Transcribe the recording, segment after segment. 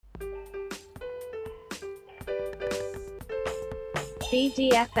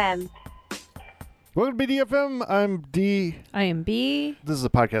BDFM. Welcome to BDFM. I'm D. I am B. This is a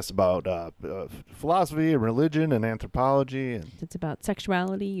podcast about philosophy and religion and anthropology. And It's about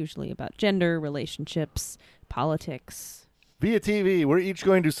sexuality, usually about gender, relationships, politics. via TV, we're each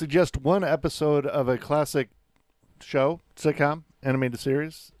going to suggest one episode of a classic show, sitcom, animated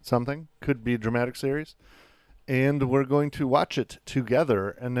series, something. Could be a dramatic series. And we're going to watch it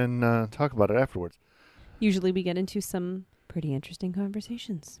together and then talk about it afterwards. Usually we get into some pretty interesting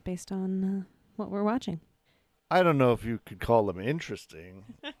conversations based on what we're watching. I don't know if you could call them interesting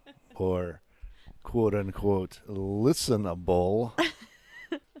or quote-unquote listenable,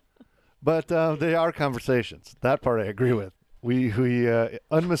 but they are conversations. That part I agree with. We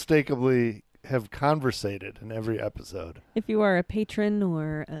unmistakably have conversated in every episode. If you are a patron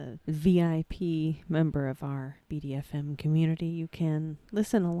or a VIP member of our BDFM community, you can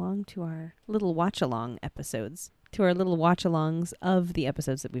listen along to our little watch-along episodes, to our little watch-alongs of the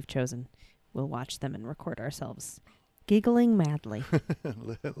episodes that we've chosen. We'll watch them and record ourselves giggling madly.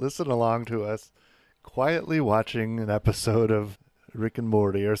 Listen along to us quietly watching an episode of Rick and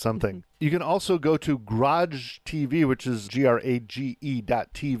Morty or something. You can also go to Garage TV, which is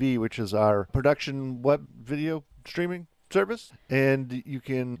GRAGE.TV, which is our production web video streaming service. And you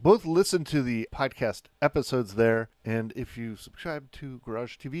can both listen to the podcast episodes there. And if you subscribe to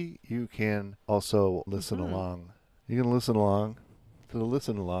Garage TV, you can also listen along. You can listen along to the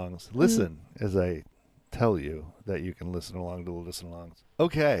listen-alongs. Listen as I tell you that you can listen along to the listen-alongs.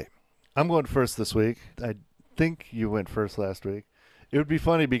 Okay, I'm going first this week. I think you went first last week. It would be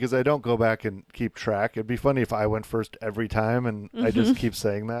funny because I don't go back and keep track. It'd be funny if I went first every time and I just keep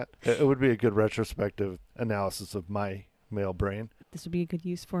saying that. It would be a good retrospective analysis of my male brain. This would be a good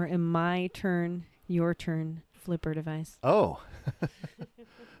use for a my turn, your turn flipper device. Oh,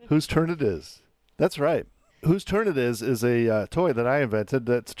 whose turn it is. That's right. Whose turn it is a toy that I invented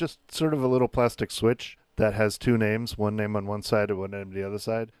that's just sort of a little plastic switch that has two names, one name on one side and one name on the other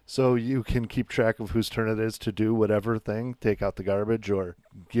side. So you can keep track of whose turn it is to do whatever thing, take out the garbage or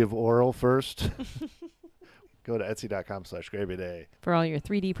give oral first. Go to etsy.com/gravyday. For all your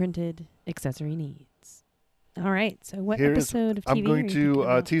 3D printed accessory needs. All right, so what episode of TV I'm going are you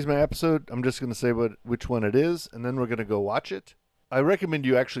to tease my episode. I'm just going to say which one it is, and then we're going to go watch it. I recommend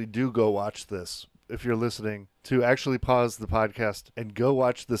you actually do go watch this. If you're listening, to actually pause the podcast and go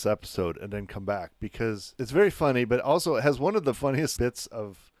watch this episode and then come back, because it's very funny, but also it has one of the funniest bits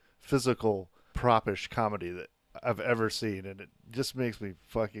of physical propish comedy that I've ever seen, and it just makes me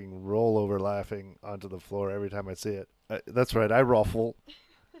fucking roll over laughing onto the floor every time I see it. That's right, I ruffle.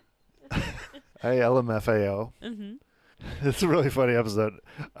 I LMFAO. Mm-hmm. It's a really funny episode.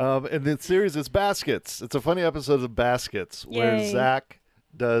 And the series is Baskets. It's a funny episode of Baskets where Yay. Zach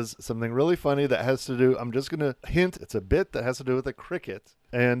does something really funny that has to do, I'm just going to hint, it's a bit that has to do with a cricket.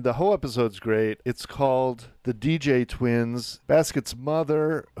 And the whole episode's great. It's called The DJ Twins. Basket's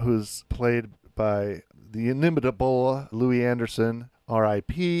mother, who's played by the inimitable Louis Anderson,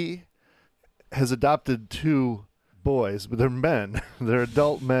 R.I.P., has adopted two boys, but they're men. They're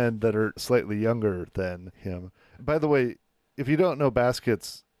adult men that are slightly younger than him. By the way, if you don't know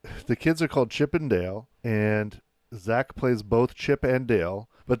Baskets, the kids are called Chip and Dale, and Zach plays both Chip and Dale,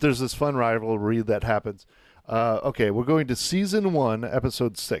 but there's this fun rivalry that happens. Okay, we're going to season 1,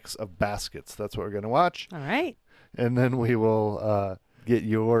 episode 6 of Baskets. That's what we're going to watch. All right. And then we will get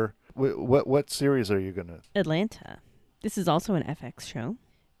your... What series are you going to... Atlanta. This is also an FX show,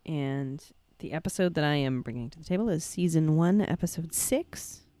 and the episode that I am bringing to the table is season 1, episode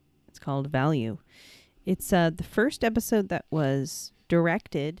 6. It's called Value. It's the first episode that was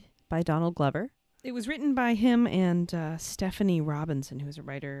directed by Donald Glover. It was written by him and Stephanie Robinson, who's a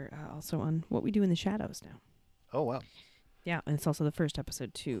writer also on What We Do in the Shadows now. Oh, wow. Yeah, and it's also the first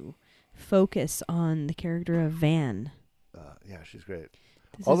episode to focus on the character of Van. Yeah, she's great.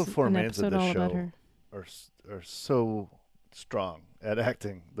 This All the is four an mains of episode this all about show her. are so strong at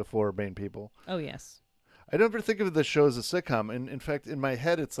acting, the four main people. Oh, yes. I never think of the show as a sitcom. And in fact, in my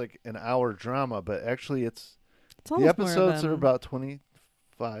head, it's like an hour drama, but actually It's the almost episodes more are of, about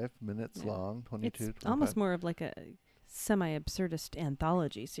 25 minutes long, 22, It's 25. almost more of like a semi-absurdist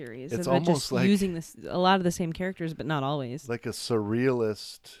anthology series. It's They're almost just like using a lot of the same characters, but not always. like a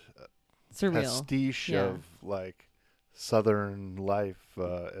surrealist Surreal. pastiche Yeah. of like Southern life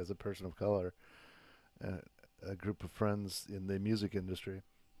as a person of color, a group of friends in the music industry.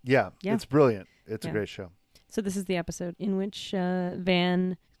 Yeah, it's brilliant. It's a great show. So this is the episode in which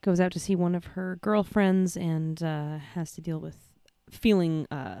Van goes out to see one of her girlfriends and has to deal with feeling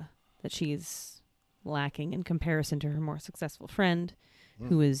that she's lacking in comparison to her more successful friend,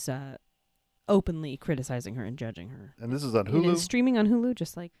 who is openly criticizing her and judging her. And this is on It Hulu? is streaming on Hulu,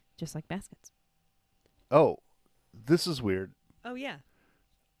 just like Baskets. Oh, this is weird. Oh, yeah.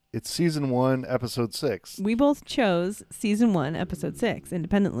 It's season 1, episode 6. We both chose season 1, episode 6,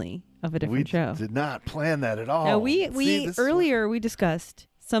 independently of a different show. We did not plan that at all. Now, we See, earlier we discussed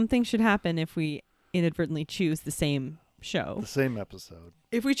something should happen if we inadvertently choose the same show. The same episode.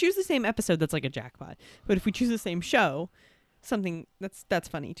 If we choose the same episode, that's like a jackpot. But if we choose the same show, something that's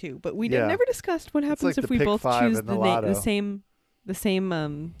funny too. But we never discussed what happens like if we pick both 5 choose in the the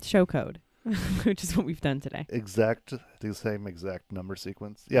same show code, which is what we've done today. The same exact number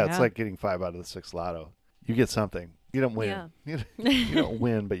sequence. Yeah, it's like getting 5 out of the 6 lotto. You get something. You don't win. Yeah. You don't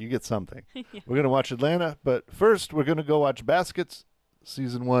win, but you get something. Yeah. We're going to watch Atlanta, but first we're going to go watch Baskets,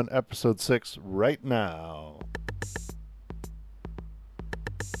 season 1, episode 6 right now.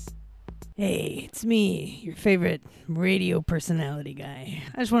 Hey, it's me, your favorite radio personality guy.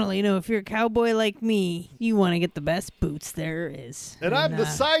 I just want to let you know, if you're a cowboy like me, you want to get the best boots there is. And I'm the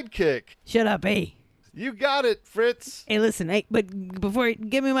sidekick. Shut up, hey. You got it, Fritz. Hey, listen, but before,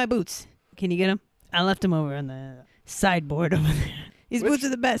 give me my boots. Can you get them? I left them over on the sideboard over there. These boots are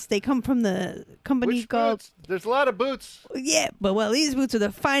the best. They come from the company called... Boots? There's a lot of boots. Yeah, but these boots are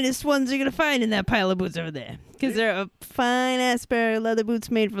the finest ones you're going to find in that pile of boots over there. Because they're a fine-ass pair of leather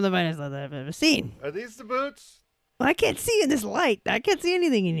boots made from the finest leather I've ever seen. Are these the boots? Well, I can't see in this light. I can't see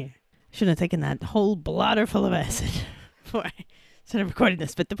anything in here. Shouldn't have taken that whole blotter full of acid before I started recording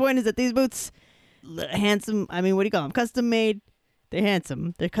this. But the point is that these boots, handsome, what do you call them? Custom made. They're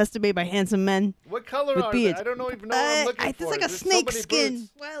handsome. They're custom made by handsome men. What color with are beards. they? I don't even know what I'm looking for. It's like a There's snake so many skin.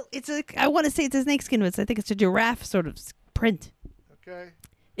 boots. Well, I want to say it's a snake skin, but I think it's a giraffe sort of print. Okay.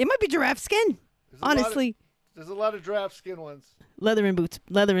 It might be giraffe skin. Honestly. There's a lot of giraffe skin ones. Leather and boots.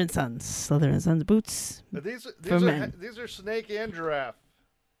 Leather and Sons. Leather and Sons boots. These are snake and giraffe.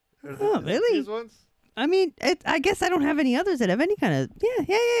 Oh, really? These ones? I guess I don't have any others that have any kind of... Yeah.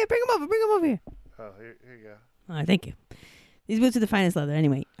 Bring them over here. Oh, here you go. All right, thank you. These boots are the finest leather.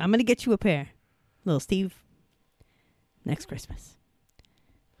 Anyway, I'm going to get you a pair, little Steve, next Christmas.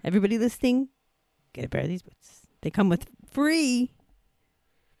 Everybody listening, get a pair of these boots. They come with free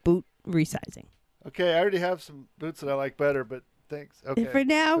boot resizing. Okay, I already have some boots that I like better, but thanks. Okay. And for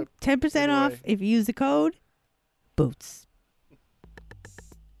now, 10% off if you use the code BOOTS.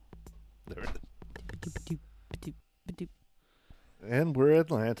 There it is. And we're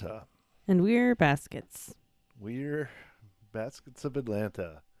Atlanta. And we're Baskets. We're Baskets of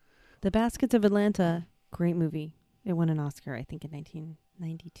Atlanta. The Baskets of Atlanta, great movie. It won an Oscar, I think, in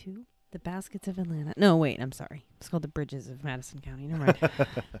 1992. The Baskets of Atlanta. No, wait, I'm sorry. It's called The Bridges of Madison County. Never mind.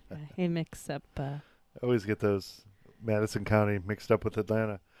 I mix up. I always get those Madison County mixed up with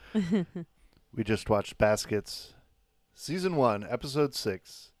Atlanta. We just watched Baskets, season 1, episode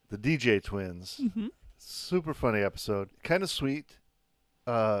 6, the DJ Twins. Mm-hmm. Super funny episode. Kind of sweet.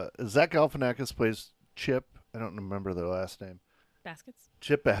 Zach Galifianakis plays Chip. I don't remember their last name. Baskets?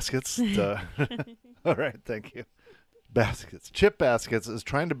 Chip Baskets. All right, thank you. Baskets. Chip Baskets is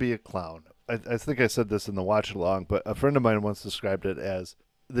trying to be a clown. I think I said this in the watch along, but a friend of mine once described it as,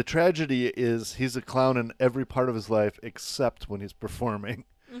 the tragedy is he's a clown in every part of his life except when he's performing.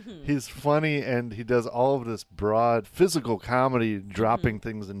 Mm-hmm. He's funny and he does all of this broad physical comedy, dropping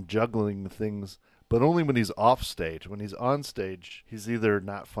things and juggling things, but only when he's off stage. When he's on stage, he's either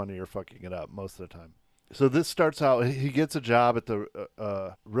not funny or fucking it up most of the time. So this starts out, he gets a job at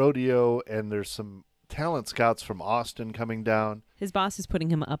the rodeo, and there's some talent scouts from Austin coming down. His boss is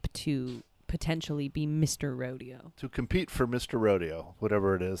putting him up to potentially be Mr. Rodeo. To compete for Mr. Rodeo,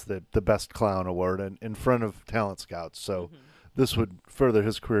 whatever it is, the best clown award, and in front of talent scouts. So this would further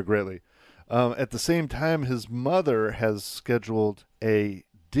his career greatly. At the same time, his mother has scheduled a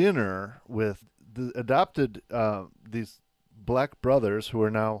dinner with the adopted, these black brothers who are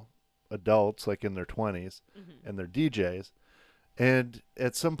now adults, like in their 20s, and they're DJs. And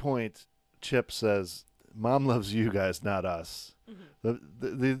at some point, Chip says, "Mom loves you guys, not us."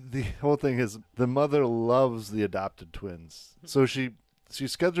 The whole thing is the mother loves the adopted twins. So she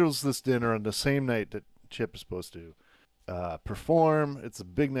schedules this dinner on the same night that Chip is supposed to perform. It's a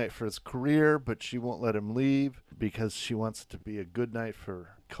big night for his career, but she won't let him leave because she wants it to be a good night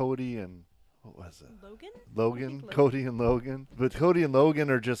for Cody and... What was it? Logan? Cody and Logan. But Cody and Logan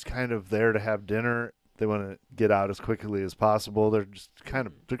are just kind of there to have dinner. They want to get out as quickly as possible. They're just kind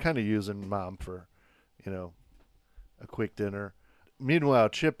of using Mom for, a quick dinner. Meanwhile,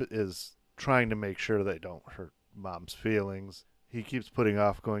 Chip is trying to make sure they don't hurt Mom's feelings. He keeps putting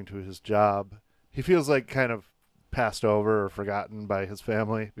off going to his job. He feels like kind of passed over or forgotten by his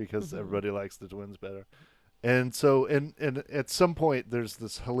family because everybody likes the twins better. And so, and at some point, there's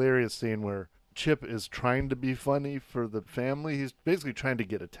this hilarious scene where Chip is trying to be funny for the family. He's basically trying to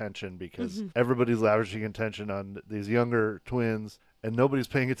get attention because everybody's lavishing attention on these younger twins, and nobody's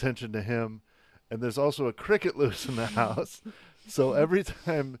paying attention to him. And there's also a cricket loose in the house. So every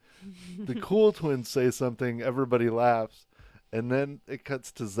time the cool twins say something, everybody laughs. And then it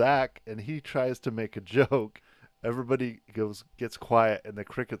cuts to Zach, and he tries to make a joke. Everybody gets quiet, and the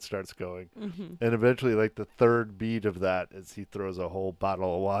cricket starts going. And eventually, like the third beat of that is he throws a whole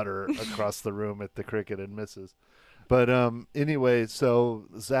bottle of water across the room at the cricket and misses. But anyway, so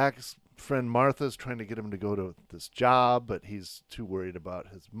Zach's friend Martha's trying to get him to go to this job, but he's too worried about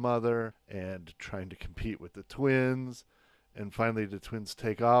his mother and trying to compete with the twins. And finally, the twins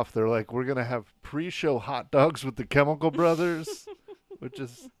take off. They're like, we're going to have pre-show hot dogs with the Chemical Brothers, which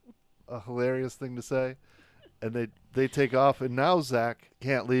is a hilarious thing to say. And they take off, and now Zach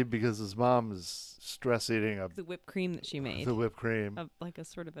can't leave because his mom is stress eating the whipped cream that she made. The whipped cream. Like a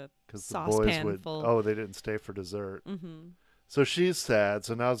sort of a saucepan full. Oh, they didn't stay for dessert. So she's sad,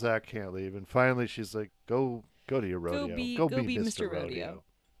 so now Zach can't leave. And finally she's like, go to your rodeo. Go be Mr. Rodeo.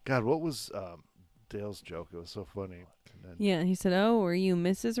 God, what was Dale's joke? It was so funny. And he said, oh, are you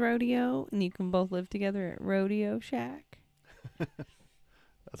Mrs. Rodeo? And you can both live together at Rodeo Shack?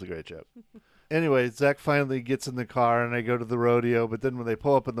 That's a great joke. Anyway, Zach finally gets in the car, and they go to the rodeo. But then when they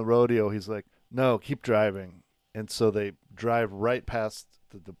pull up in the rodeo, he's like, no, keep driving. And so they drive right past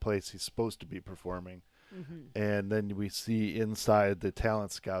the place he's supposed to be performing. And then we see inside the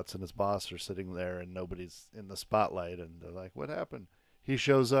talent scouts and his boss are sitting there, and nobody's in the spotlight. And they're like, what happened? He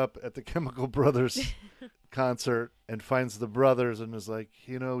shows up at the Chemical Brothers concert and finds the brothers and is like,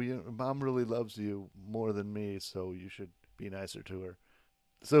 Mom really loves you more than me, so you should be nicer to her.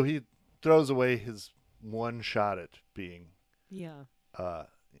 So he throws away his one shot at being,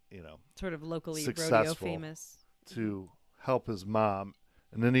 sort of locally rodeo famous, to help his mom.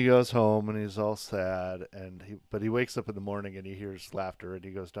 And then he goes home and he's all sad, but he wakes up in the morning and he hears laughter, and he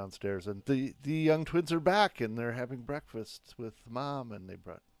goes downstairs, and the young twins are back and they're having breakfast with Mom, and they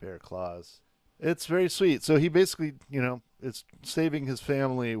brought bear claws. It's very sweet. So he basically, is saving his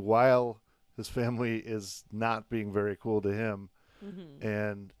family while his family is not being very cool to him.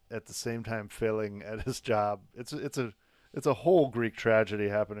 And at the same time failing at his job. It's a whole Greek tragedy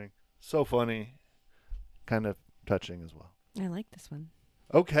happening. So funny, kind of touching as well. I like this one.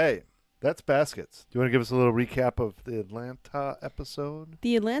 Okay, that's Baskets. Do you want to give us a little recap of the Atlanta episode?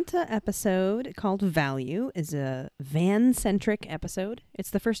 The Atlanta episode, called Value, is a Van-centric episode.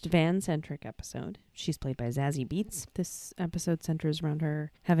 It's the first Van-centric episode. She's played by Zazie Beetz. This episode centers around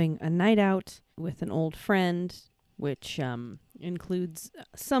her having a night out with an old friend, which includes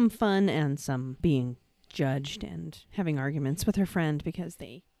some fun and some being judged and having arguments with her friend because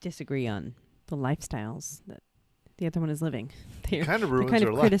they disagree on the lifestyles that the other one is living. They're kind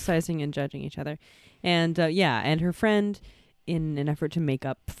of criticizing and judging each other. And and her friend, in an effort to make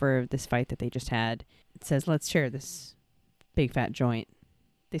up for this fight that they just had, says, let's share this big fat joint.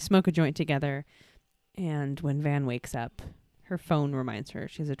 They smoke a joint together, and when Van wakes up, her phone reminds her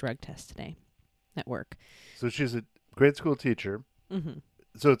she has a drug test today at work. So she's a grade school teacher.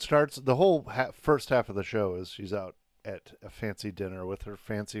 So it starts, the whole first half of the show is she's out at a fancy dinner with her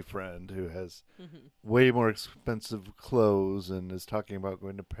fancy friend who has way more expensive clothes and is talking about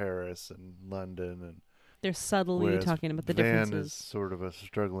going to Paris and London. And they're subtly talking about the differences. Van is sort of a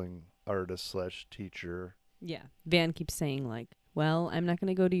struggling artist / teacher. Yeah. Van keeps saying, like, well, I'm not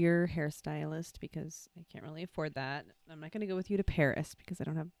going to go to your hairstylist because I can't really afford that. I'm not going to go with you to Paris because I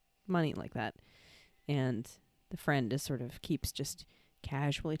don't have money like that. And the friend is sort of keeps just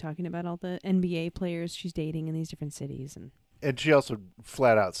casually talking about all the NBA players she's dating in these different cities. And she also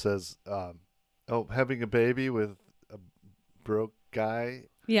flat out says, having a baby with a broke guy.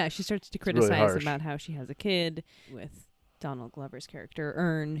 Yeah, she starts to criticize about how she has a kid with Donald Glover's character,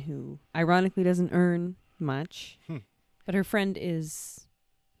 Earn, who ironically doesn't earn much. But her friend is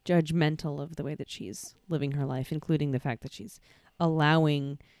judgmental of the way that she's living her life, including the fact that she's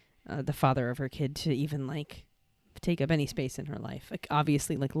allowing the father of her kid to even, like, take up any space in her life. Like,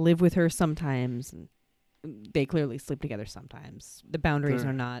 obviously, like, live with her sometimes, and they clearly sleep together sometimes. The boundaries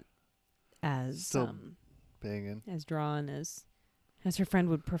are not as banging, as drawn as her friend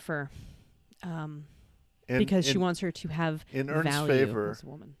would prefer, because she wants her to have in Ernst's value favor as a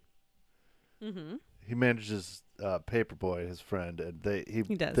woman. He manages Paperboy, his friend, and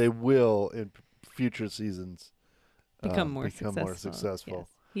they will in future seasons become more successful. Yes.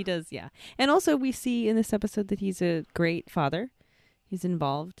 He does, yeah. And also we see in this episode that he's a great father. He's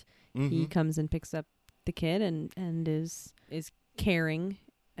involved. He comes and picks up the kid and is caring.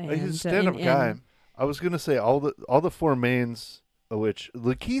 And he's a stand-up guy. I was going to say all the four mains which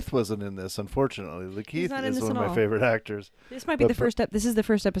Lakeith wasn't in this, unfortunately. Lakeith is one of my favorite actors. This might be the first This is the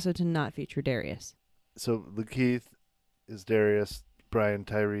first episode to not feature Darius. So Lakeith is Darius, Brian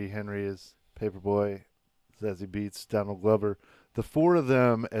Tyree Henry is Paperboy, Zazie Beetz, Donald Glover. The four of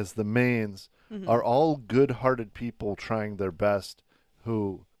them as the mains are all good-hearted people trying their best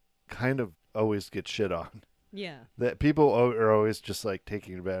who kind of always get shit on. Yeah. That people are always just like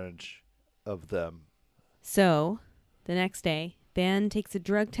taking advantage of them. So, the next day, Van takes a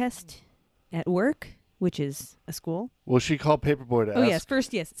drug test at work, which is a school. Well, she called Paperboy to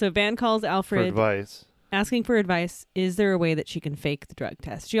ask. Yes. So Van calls Alfred for advice. Asking for advice. Is there a way that she can fake the drug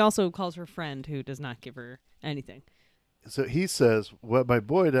test? She also calls her friend who does not give her anything. So he says, what my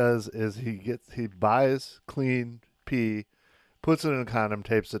boy does is he buys clean pee, puts it in a condom,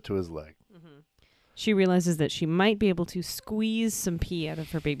 tapes it to his leg. She realizes that she might be able to squeeze some pee out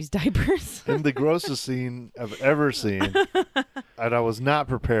of her baby's diapers. In the grossest scene I've ever seen, and I was not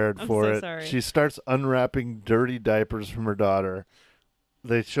prepared for it. Sorry. She starts unwrapping dirty diapers from her daughter.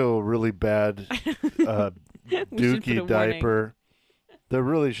 They show a really bad dookie diaper. There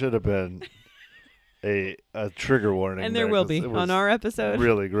really should have been a trigger warning. And there will be on our episode.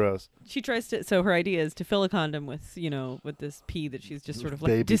 Really gross. She tries to, so her idea is to fill a condom with, with this pee that she's just sort of like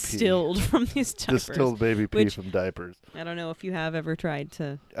baby distilled pee. From these diapers. Distilled baby pee from diapers. I don't know if you have ever tried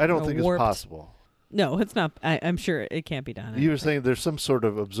to. I don't think it's possible. No, it's not. I'm sure it can't be done. You were saying there's some sort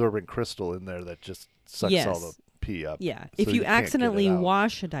of absorbent crystal in there that just sucks all the pee up. Yeah. So if you accidentally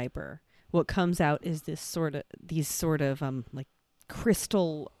wash wash a diaper, what comes out is these sort of like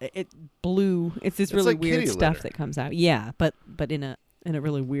crystal blue. It's this really like weird stuff litter. that comes out. Yeah, but in a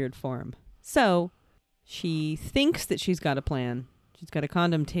really weird form. So she thinks that she's got a plan. She's got a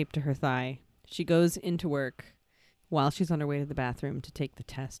condom taped to her thigh. She goes into work. While she's on her way to the bathroom to take the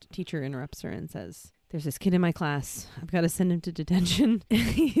test, teacher interrupts her and says, "There's this kid in my class. I've got to send him to detention.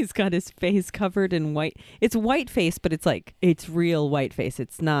 He's got his face covered in white. It's white face, but it's real white face.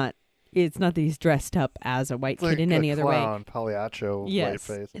 It's not that he's dressed up as a white kid in any other way. Pagliaccio white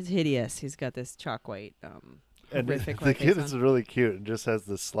face. It's hideous. He's got this chalk white, and horrific the white kid face is on. really cute and just has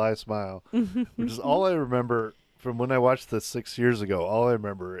this sly smile, which is all I remember from when I watched this 6 years ago. All I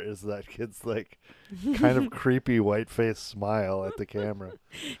remember is that kid's like kind of creepy white face smile at the camera.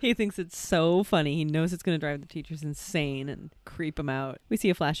 He thinks it's so funny. He knows it's going to drive the teachers insane and creep them out. We see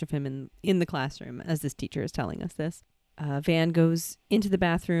a flash of him in the classroom as this teacher is telling us this. Van goes into the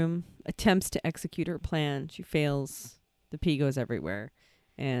bathroom, attempts to execute her plan. She fails. The pee goes everywhere.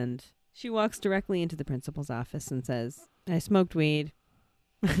 And she walks directly into the principal's office and says, "I smoked weed."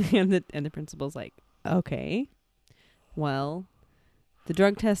 and the principal's like, "Okay. Well, the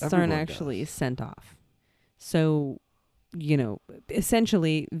drug tests aren't actually sent off." So,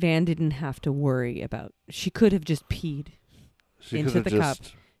 essentially, Van didn't have to worry about. She could have just peed into the cup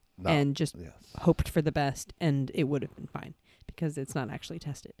and just hoped for the best, and it would have been fine because it's not actually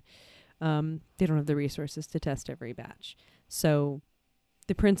tested. They don't have the resources to test every batch. So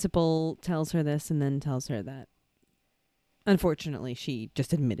the principal tells her this and then tells her that, unfortunately, she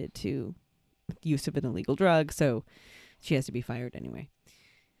just admitted to use of an illegal drug, so she has to be fired anyway.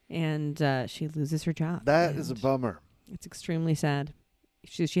 And she loses her job. That is a bummer. It's extremely sad.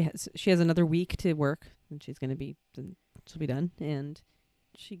 She has another week to work, and she'll be done. And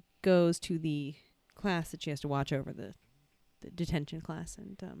she goes to the class that she has to watch over, the detention class.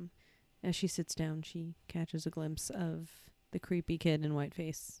 And as she sits down, she catches a glimpse of the creepy kid in white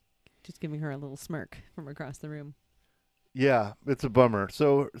face, just giving her a little smirk from across the room. Yeah, it's a bummer.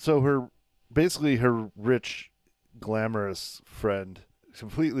 So her rich, glamorous friend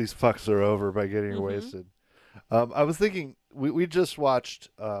completely fucks her over by getting her wasted. I was thinking we just watched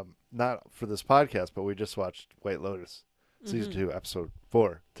not for this podcast, but we just watched White Lotus season 2 episode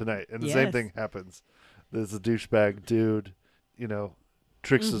 4 tonight, and the same thing happens. There's a douchebag dude,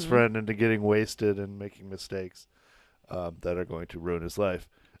 tricks his friend into getting wasted and making mistakes that are going to ruin his life.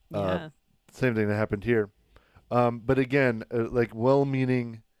 Same thing that happened here, but again, like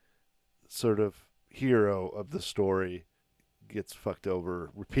well-meaning sort of hero of the story gets fucked over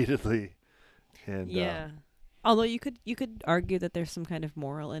repeatedly. And although you could argue that there's some kind of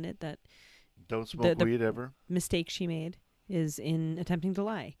moral in it, that don't smoke weed ever. Mistake she made is in attempting to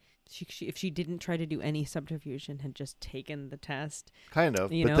lie. She if she didn't try to do any subterfuge and had just taken the test, kind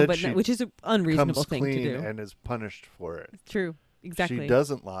of, which is an unreasonable thing to do, and is punished for it. True, exactly. She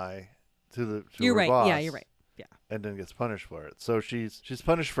doesn't lie to you're her right. boss. Yeah, you're right. Yeah, and then gets punished for it. So she's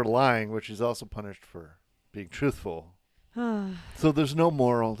punished for lying, but she's also punished for being truthful. So there's no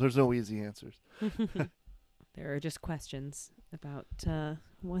moral. There's no easy answers. There are just questions about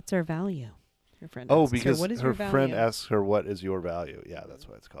what's our value. Her friend Oh, asks because her, what is her your value? friend asks her, what is your value? Yeah, that's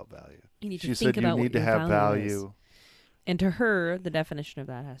why it's called value. You need to She think said about you need what to your have value is. value. And to her, the definition of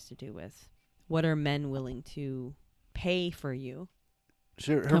that has to do with what are men willing to pay for you?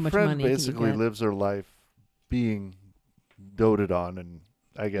 Her How much friend money can you basically get? lives her life being doted on, and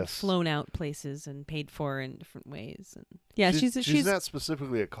I And guess flown out places and paid for in different ways. And yeah, she's not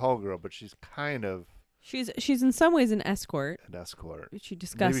specifically a call girl, but she's kind of she's in some ways an escort. an escort. She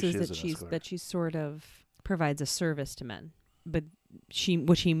discusses Maybe she is that an escort. she sort of provides a service to men, but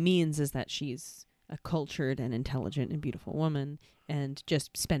what she means is that she's a cultured and intelligent and beautiful woman, and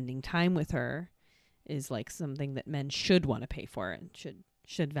just spending time with her is like something that men should want to pay for and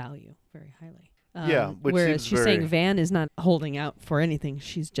should value very highly. Yeah, which whereas seems she's very- saying Van is not holding out for anything.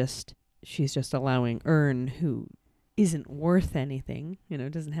 She's just allowing Ern, who isn't worth anything,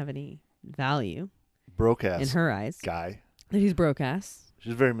 doesn't have any value broke ass in her eyes. guy. That he's broke ass.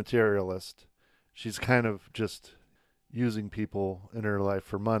 She's very materialist. She's kind of just using people in her life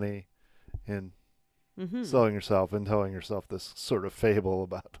for money and Mm-hmm. selling herself and telling herself this sort of fable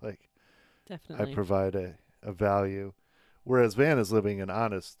about like Definitely. I provide a value. Whereas Van is living an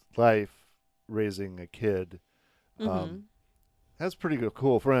honest life, raising a kid. Has pretty good,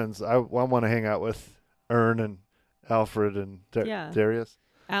 cool friends. I want to hang out with Ern and Alfred and Yeah. Darius.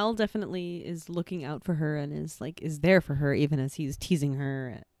 Al definitely is looking out for her and is there for her, even as he's teasing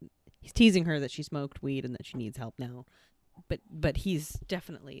her. He's teasing her that she smoked weed and that she needs help now. But he's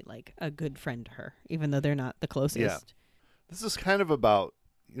definitely like a good friend to her, even though they're not the closest. Yeah. This is kind of about,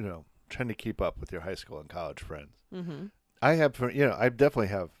 trying to keep up with your high school and college friends. Mm-hmm. I definitely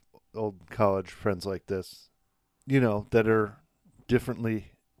have old college friends like this, that are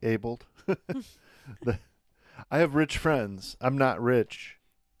differently abled. I have rich friends. I'm not rich.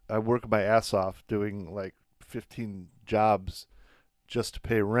 I work my ass off doing like 15 jobs just to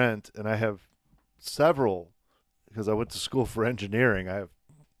pay rent. And I have several, because I went to school for engineering, I have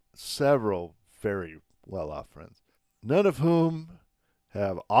several very well-off friends, none of whom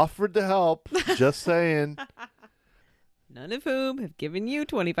have offered to help. Just saying. None of whom have given you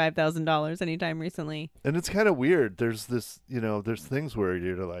 $25,000 anytime recently. And it's kind of weird. There's this, there's things where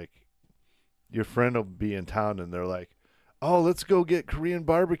you're like, your friend will be in town and they're like, oh, let's go get Korean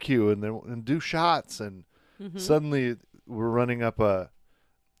barbecue and do shots. And suddenly we're running up a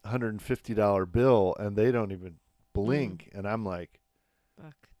 $150 bill and they don't even blink. And I'm like,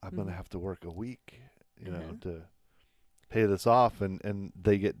 Fuck. I'm going to have to work a week, to pay this off. And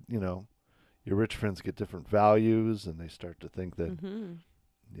they get, your rich friends get different values and they start to think that,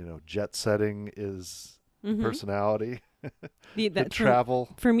 jet setting is personality. The travel.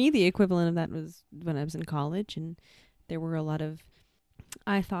 For me, the equivalent of that was when I was in college, and there were a lot of,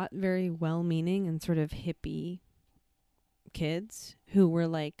 I thought, very well-meaning and sort of hippie kids who were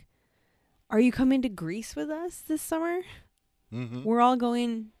like, are you coming to Greece with us this summer? Mm-hmm. We're all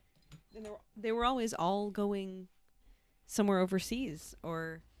going, and they were always all going somewhere overseas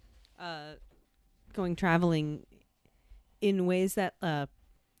or going traveling in ways that,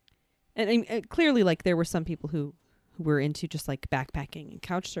 and clearly, like, there were some people who were into just like backpacking and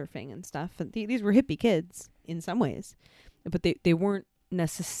couch surfing and stuff. And these were hippie kids in some ways, but they weren't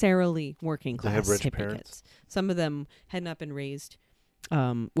necessarily working class They have rich hippie parents. kids. Some of them had not been raised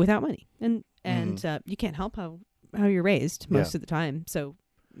without money, and you can't help how you're raised most of the time. So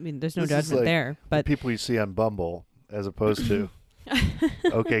I mean, there's no This is judgment like there. But the people you see on Bumble as opposed to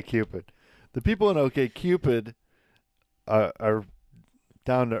OkCupid. The people in OkCupid are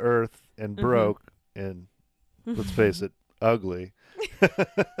down to earth and broke and, let's face it, ugly.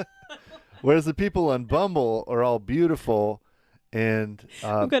 Whereas the people on Bumble are all beautiful and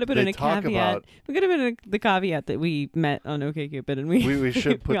we've got to put in a talk caveat. about. We've got to put in the caveat that we met on OkCupid, and We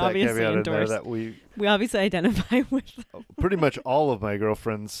should put we that obviously caveat in there endorse. that we obviously identify with. pretty much all of my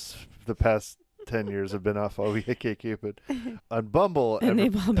girlfriends the past 10 years have been off OkCupid. On Bumble, And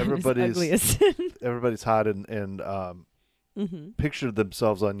they've all been as ugly as sin. everybody's hot and pictured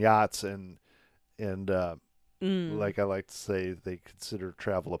themselves on yachts and like I like to say, they consider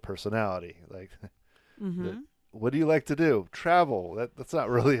travel a personality. Like, what do you like to do? Travel. That's not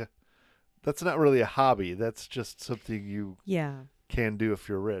really a hobby. That's just something you can do if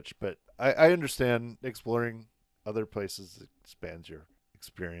you're rich. But I understand exploring other places expands your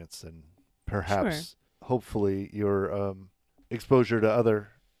experience and perhaps, hopefully, your exposure to other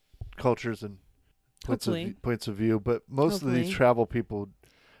cultures and points of view. But most of these travel people,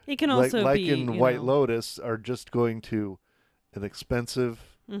 it can also like be in White Lotus, are just going to an expensive.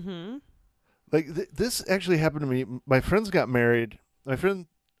 Like this actually happened to me. My friends got married. My friend,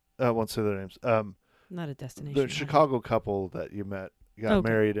 I won't say their names. Not a destination. The Chicago couple that you met got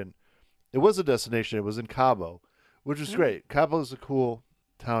married, and It was a destination. It was in Cabo, which was Oh. great. Cabo is a cool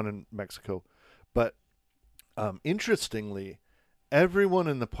town in Mexico. But interestingly, everyone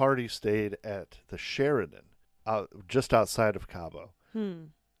in the party stayed at the Sheraton, just outside of Cabo.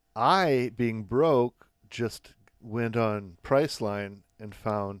 I, being broke, just went on Priceline and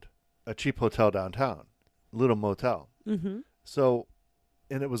found a cheap hotel downtown, little motel. Mm-hmm. So,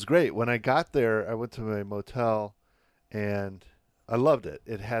 and it was great. When I got there, I went to my motel, and I loved it.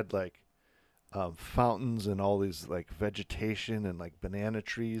 It had like fountains and all these like vegetation and like banana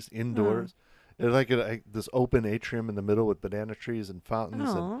trees indoors. It had like this open atrium in the middle with banana trees and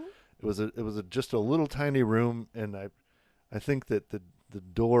fountains, and Oh. it was just a little tiny room. And I think that the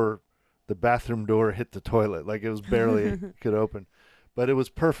door, the bathroom door, hit the toilet. Like it was barely could open, but it was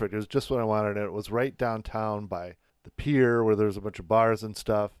perfect. It was just what I wanted. And it was right downtown by the pier where there was a bunch of bars and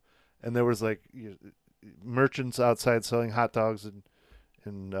stuff, and there was like merchants outside selling hot dogs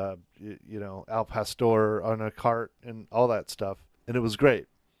and al pastor on a cart and all that stuff, and it was great.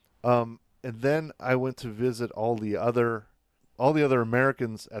 And then I went to visit all the other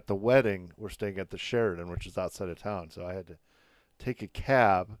Americans at the wedding were staying at the Sheraton, which is outside of town. So I had to take a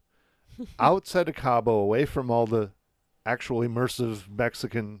cab outside of Cabo, away from all the actual immersive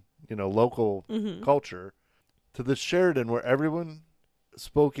Mexican, local culture, to the Sheraton where everyone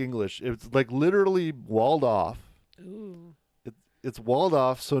spoke English. It's like literally walled off. Ooh. It's walled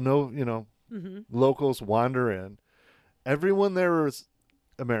off, so no, locals wander in. Everyone there is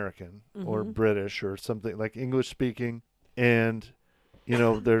American or British or something, like English speaking, and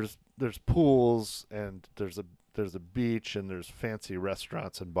there's pools, and there's a beach, and there's fancy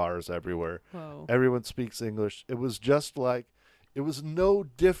restaurants and bars everywhere. Whoa. Everyone speaks English. It was just like, it was no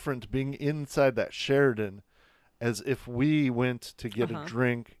different being inside that Sheraton as if we went to get a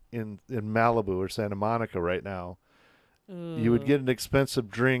drink in Malibu or Santa Monica right now. Ooh. You would get an expensive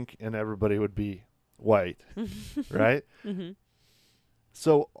drink and everybody would be white, right? Mm-hmm.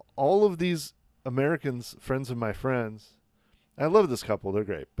 So all of these Americans, friends of my friends, I love this couple, they're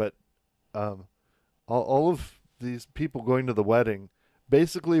great, but all of these people going to the wedding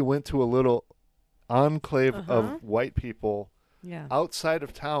basically went to a little enclave of white people outside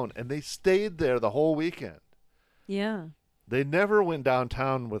of town, and they stayed there the whole weekend. Yeah. They never went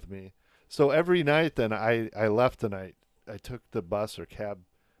downtown with me. So every night then I left, and I took the bus or cab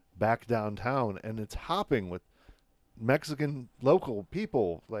back downtown, and it's hopping with Mexican local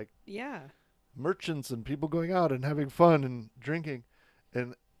people, like merchants and people going out and having fun and drinking,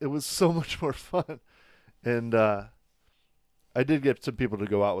 and it was so much more fun. And I did get some people to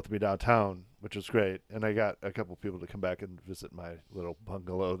go out with me downtown, which was great, and I got a couple people to come back and visit my little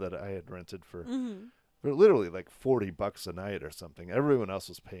bungalow that I had rented for literally like $40 a night or something. Everyone else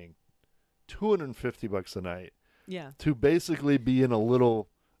was paying $250 a night to basically be in a little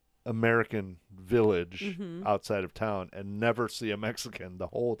American village outside of town and never see a Mexican the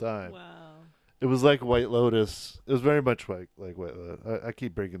whole time. Wow. It was like White Lotus. It was very much like White Lotus. I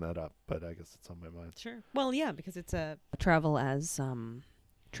keep bringing that up, but I guess it's on my mind. Sure. Well, yeah, because it's a travel as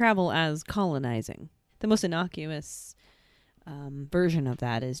colonizing. The most innocuous version of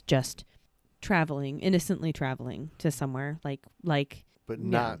that is just innocently traveling to somewhere but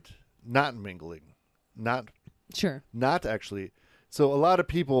not mingling, not actually. So a lot of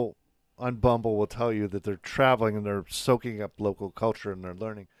people on Bumble will tell you that they're traveling and they're soaking up local culture and they're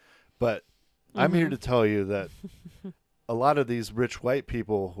learning, but I'm here to tell you that a lot of these rich white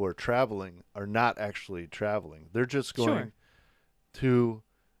people who are traveling are not actually traveling. They're just going to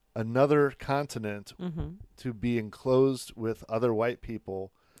another continent to be enclosed with other white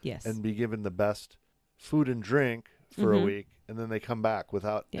people and be given the best food and drink for a week, and then they come back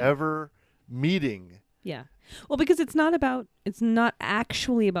without ever meeting. Yeah. Well, because it's not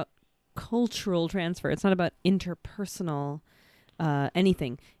actually about cultural transfer. It's not about interpersonal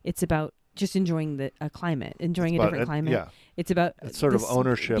anything. It's about just enjoying a climate, enjoying a different climate. Yeah. It's about sort of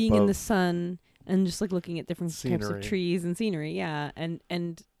ownership, being in the sun and just like looking at different scenery. types of trees and scenery. Yeah. And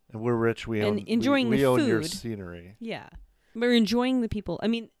we're rich. We own enjoying we the own food. your scenery. Yeah. We're enjoying the people. I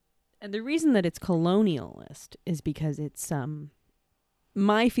mean, and the reason that it's colonialist is because it's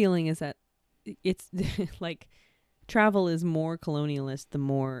my feeling is that it's like travel is more colonialist the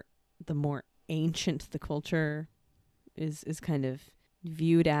more ancient the culture is kind of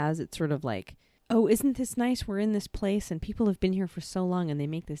viewed as. It's sort of like, oh, isn't this nice? We're in this place and people have been here for so long and they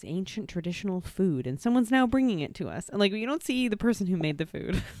make this ancient traditional food and someone's now bringing it to us. And like, you don't see the person who made the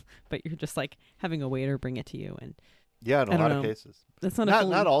food, but you're just like having a waiter bring it to you. And yeah, in a lot of cases. That's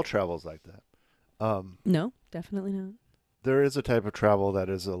not all travel's like that. No, definitely not. There is a type of travel that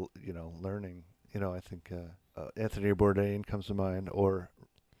is learning. I think Anthony Bourdain comes to mind, or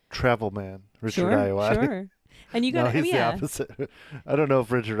travel man, Richard Sure, Ayoade. sure. And you got No, he's the opposite. I don't know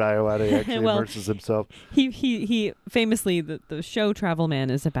if Richard Ayoade actually Well, immerses himself. He famously, the show Travel Man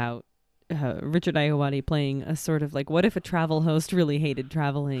is about Richard Ayoade playing a sort of like, what if a travel host really hated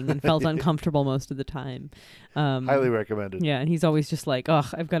traveling and felt uncomfortable most of the time? Highly recommended. Yeah, and he's always just like, oh,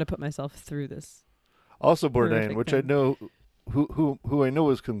 I've got to put myself through this. Also Bourdain, which thing. I know, who I know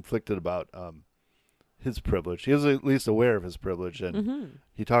is conflicted about his privilege. He was at least aware of his privilege, and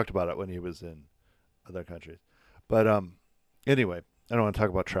he talked about it when he was in other countries. But anyway, I don't want to talk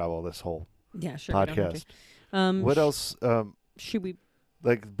about travel this whole podcast. What else? Should we?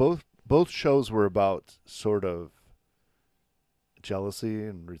 Like both shows were about sort of jealousy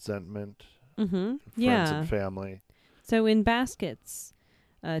and resentment, friends and family. So in Baskets,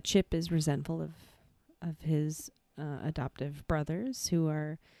 Chip is resentful of his adoptive brothers who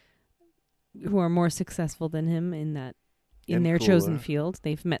are more successful than him in their chosen field.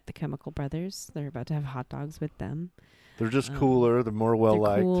 They've met the Chemical Brothers. They're about to have hot dogs with them. They're just cooler. They're more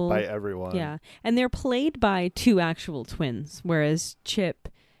well-liked by everyone. Yeah. And they're played by two actual twins, whereas Chip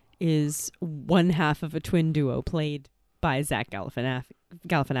is one half of a twin duo played by Zach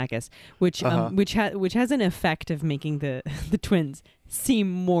Galifianakis, which has an effect of making the twins seem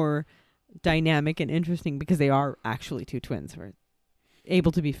more dynamic and interesting because they are actually two twins who are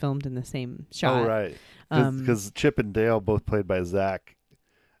able to be filmed in the same shot. Oh, right. Because Chip and Dale, both played by Zach,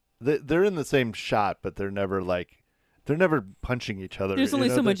 they're in the same shot, but they're never punching each other. There's only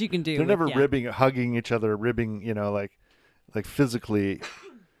so much you can do. They're never hugging each other, like physically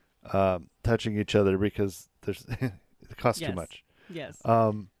touching each other because it costs too much. Yes.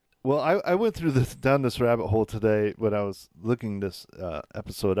 Well, I went down this rabbit hole today when I was looking this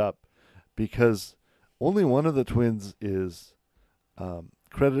episode up because only one of the twins is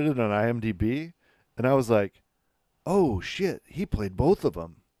credited on IMDb, and I was like, "Oh shit, he played both of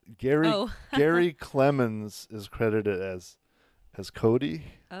them." Gary Clemens is credited as Cody.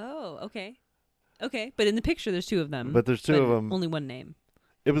 Oh, okay. But in the picture, there's two of them. But there's two of them. Only one name.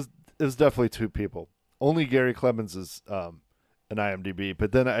 It was definitely two people. Only Gary Clemens is an IMDb.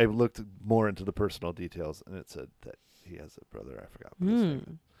 But then I looked more into the personal details, and it said that he has a brother. I forgot what his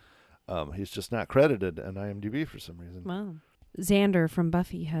name is. He's just not credited on IMDb for some reason. Wow. Xander from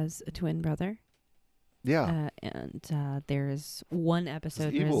Buffy has a twin brother. Yeah. And there's one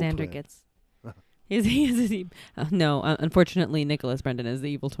episode where Xander twin. Gets... No, unfortunately, Nicholas Brendan is the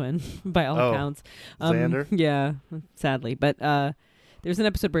evil twin by all accounts. Xander? Yeah, sadly. But there's an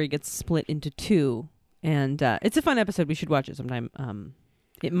episode where he gets split into two, and it's a fun episode. We should watch it sometime.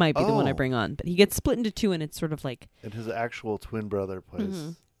 It might be the one I bring on. But he gets split into two, and it's sort of like... And his actual twin brother plays...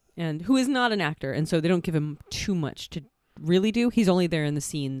 Mm-hmm. And who is not an actor, and so they don't give him too much to really do. He's only there in the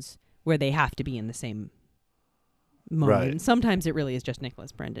scenes where they have to be in the same moment. Right. And sometimes it really is just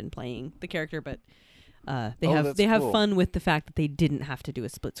Nicholas Brendan playing the character, but they have fun with the fact that they didn't have to do a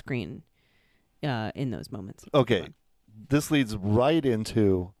split screen in those moments. Okay, this leads right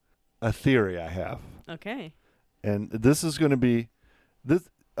into a theory I have. Okay, and this is going to be this.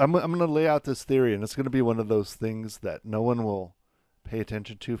 I'm going to lay out this theory, and it's going to be one of those things that no one will pay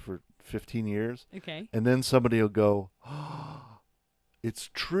attention to for 15 years. Okay, and then somebody will go, "Oh, it's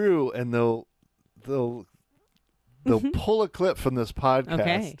true," and they'll pull a clip from this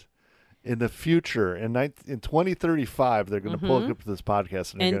podcast in the future. In 2035, they're going to pull a clip from this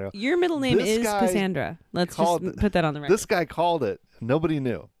podcast. And they're going to go, your middle name is Cassandra. Let's just put that on the record. This guy called it. Nobody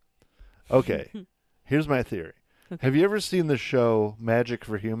knew. Okay, here's my theory. Okay. Have you ever seen the show Magic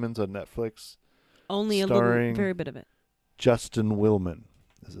for Humans on Netflix? Only very bit of it. Justin Willman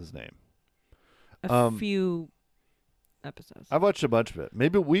is his name. A few episodes. I've watched a bunch of it.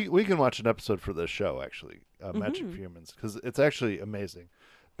 Maybe we can watch an episode for this show, actually, Magic for Humans, because it's actually amazing.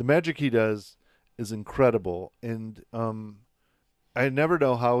 The magic he does is incredible, and I never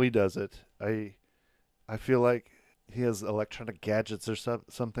know how he does it. I feel like he has electronic gadgets or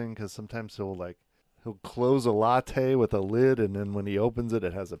something, because sometimes he'll close a latte with a lid, and then when he opens it,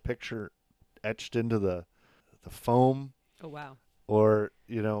 it has a picture etched into the foam. Oh, wow. Or,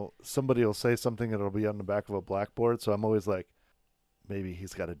 somebody will say something and it'll be on the back of a blackboard. So I'm always like, maybe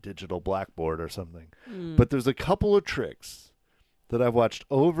he's got a digital blackboard or something. But there's a couple of tricks that I've watched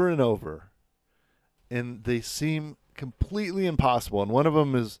over and over, and they seem completely impossible. And one of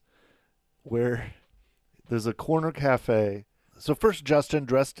them is where there's a corner cafe. So first, Justin,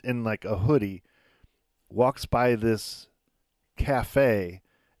 dressed in like a hoodie, walks by this cafe,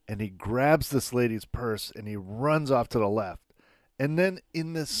 and he grabs this lady's purse and he runs off to the left. And then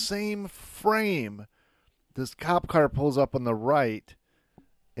in the same frame, this cop car pulls up on the right,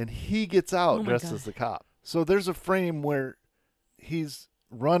 and he gets out dressed as the cop. So there's a frame where he's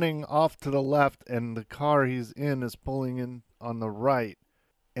running off to the left, and the car he's in is pulling in on the right.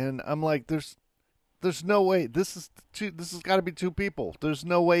 And I'm like, there's no way. This has got to be two people. There's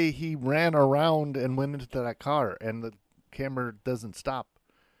no way he ran around and went into that car, and the camera doesn't stop.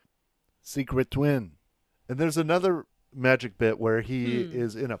 Secret twin. And there's another magic bit where he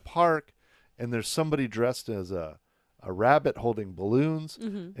is in a park, and there's somebody dressed as a rabbit holding balloons,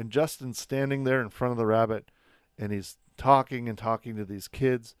 and Justin's standing there in front of the rabbit, and he's talking to these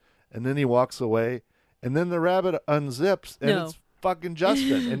kids, and then he walks away, and then the rabbit unzips, and it's fucking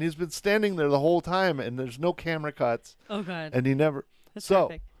Justin, and he's been standing there the whole time, and there's no camera cuts. Oh God! And he never. That's so,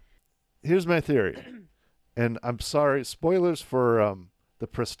 perfect. Here's my theory, and I'm sorry, spoilers for The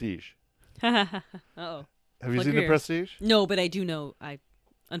Prestige. Uh-oh. Have you seen The Prestige? No, but I do know.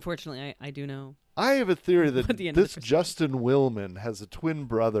 Unfortunately, I do know. I have a theory that this Prestige. Justin Willman has a twin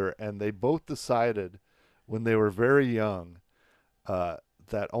brother, and they both decided when they were very young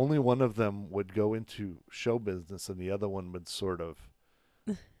that only one of them would go into show business and the other one would sort of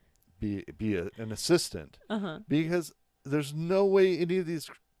be an assistant. Because there's no way any of these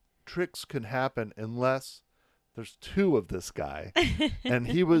tricks can happen unless there's two of this guy. And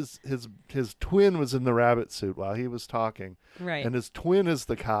his twin was in the rabbit suit while he was talking. Right. And his twin is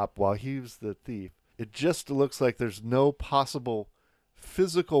the cop while he's the thief. It just looks like there's no possible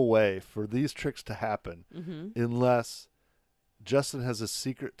physical way for these tricks to happen unless Justin has a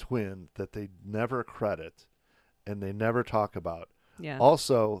secret twin that they never credit and they never talk about. Yeah.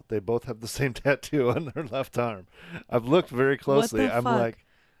 Also, they both have the same tattoo on their left arm. I've looked very closely. What the I'm fuck? like,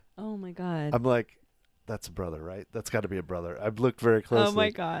 oh my God. I'm like, that's a brother, right? That's got to be a brother. I've looked very closely. Oh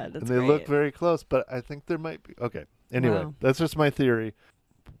my God. That's and they great. look very close, but I think there might be. Okay. Anyway, Wow. That's just my theory.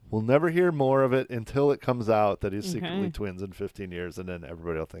 We'll never hear more of it until it comes out that he's secretly twins in 15 years, and then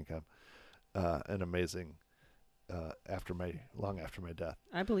everybody will think I'm an amazing long after my death.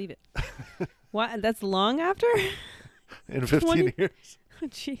 I believe it. What? That's long after? In 15 years. Oh,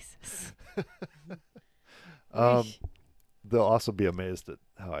 Jesus. They'll also be amazed at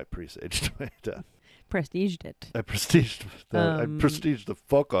how I presaged my death. Prestiged it. I prestiged the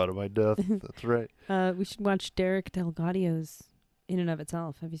fuck out of my death. That's right. We should watch Derek Delgadio's In and of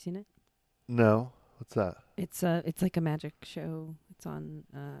Itself. Have you seen it? No. What's that? It's like a magic show. It's on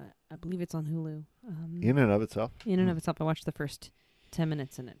I believe it's on Hulu. In and of Itself? In and of Itself. I watched the first 10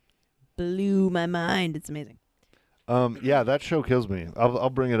 minutes and it blew my mind. It's amazing. Yeah, that show kills me. I'll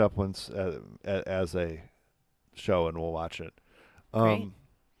bring it up once as a show and we'll watch it. Great.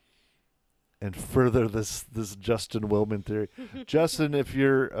 And further this Justin Willman theory. Justin, if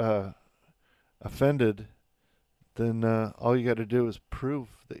you're offended, then all you got to do is prove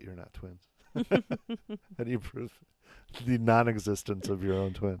that you're not twins. How do you prove the non-existence of your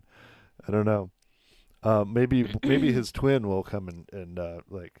own twin? I don't know. Maybe his twin will come and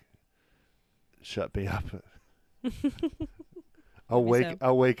like shut me up. I'll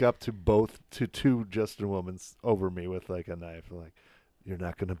wake up to two Justin Willmans over me with like a knife. Like, you're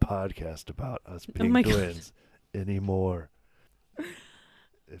not going to podcast about us being twins anymore.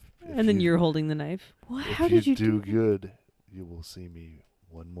 And then you're holding the knife. What? How did you do good? You will see me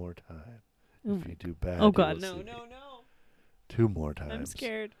one more time. If you do bad, oh God, no. Two more times. I'm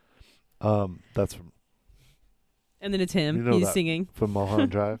scared. That's from. And then it's him. You know He's that singing from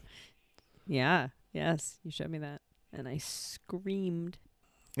Mulholland Drive. Yeah. Yes. You showed me that, and I screamed.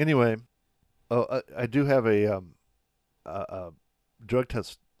 Anyway, I do have a drug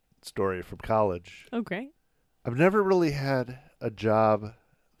test story from college. Oh, great. I've never really had a job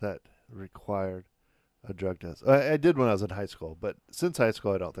that required a drug test. I did when I was in high school, but since high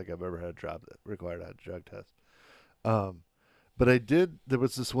school, I don't think I've ever had a job that required a drug test. But I did. There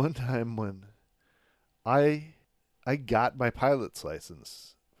was this one time when I got my pilot's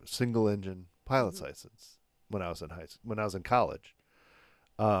license, single engine pilot's license, when I was in college.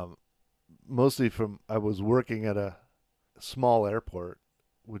 Mostly I was working at a small airport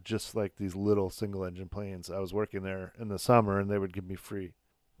with just like these little single engine planes. I was working there in the summer and they would give me free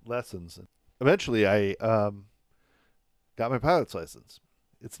lessons. Eventually I got my pilot's license.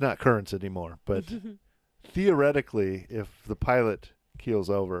 It's not current anymore, but theoretically, if the pilot keels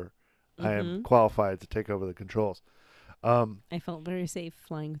over, I am qualified to take over the controls. I felt very safe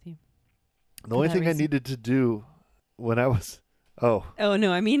flying with you. The only thing I needed to do when I was Oh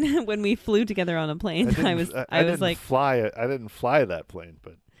no! I mean, when we flew together on a plane, I was like, fly it. I didn't fly that plane,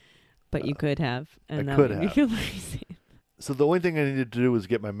 but you could have, and I that could made me have. feel very safe. So the only thing I needed to do was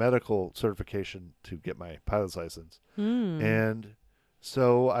get my medical certification to get my pilot's license, and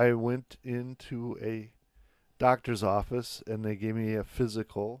so I went into a doctor's office and they gave me a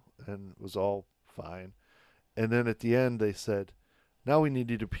physical and it was all fine. And then at the end they said, now we need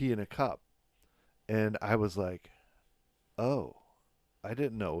you to pee in a cup. And I was like, oh, I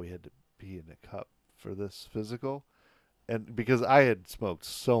didn't know we had to pee in a cup for this physical. And because I had smoked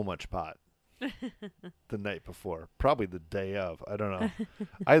so much pot the night before, probably the day of, I don't know.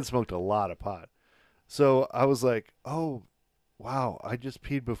 I had smoked a lot of pot. So I was like, oh, wow, I just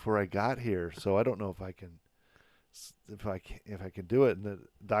peed before I got here. So I don't know if I can do it. And the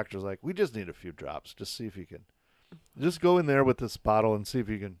doctor's like, we just need a few drops. Just see if you can. Just go in there with this bottle and see if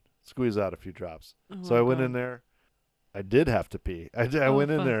you can squeeze out a few drops. So I went in there. I did have to pee. I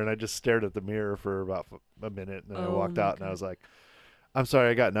went in there and I just stared at the mirror for about a minute, and then I walked out and I was like, I'm sorry,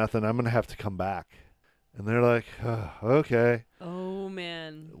 I got nothing. I'm going to have to come back. And they're like, oh, okay. Oh,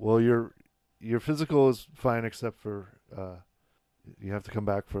 man. Well, your physical is fine except for you have to come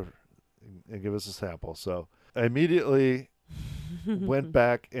back and give us a sample. So I immediately went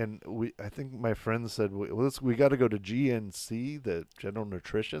back, and I think my friend said, we got to go to GNC, the General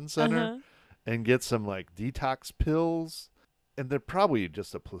Nutrition Center, and get some like detox pills. And they're probably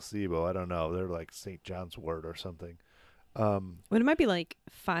just a placebo. I don't know. They're like St. John's wort or something. Well, it might be like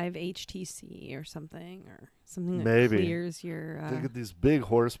 5-HTC or something that maybe clears your... They get these big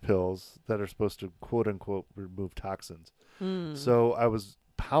horse pills that are supposed to, quote unquote, remove toxins. So I was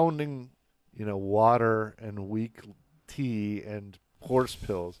pounding, water and weak tea and horse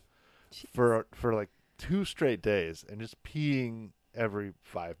pills for like 2 straight days, and just peeing every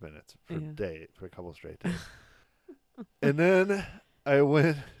 5 minutes for a couple straight days. And then I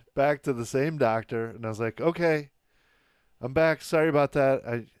went back to the same doctor, and I was like, okay, I'm back. Sorry about that.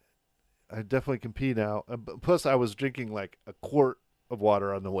 I definitely can pee now. Plus, I was drinking like a quart of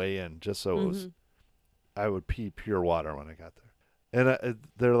water on the way in, just so it was, I would pee pure water when I got there. And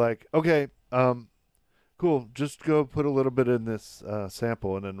they're like, okay, cool. Just go put a little bit in this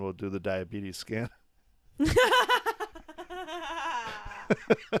sample, and then we'll do the diabetes scan.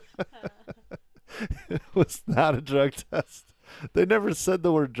 It was not a drug test. They never said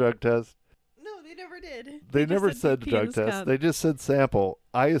the word drug test. No, they never did. They never said drug test. They just said sample.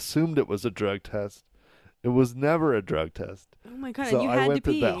 I assumed it was a drug test. It was never a drug test. Oh my god! So and you I had went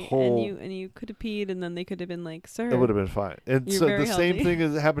to pee, that whole, and you could have peed, and then they could have been like, "Sir." It would have been fine. And You're so very the same healthy. thing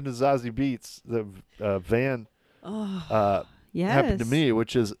as happened to Zazie Beetz, the van. Yes. Happened to me,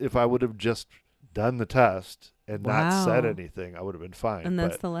 which is if I would have just done the test and not said anything, I would have been fine. And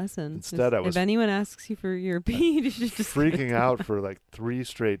that's but the lesson. instead, I was if anyone asks you for your pee, you should just freaking out for like 3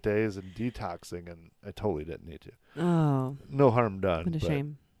 straight days and detoxing, and I totally didn't need to. Oh, No harm done. what a but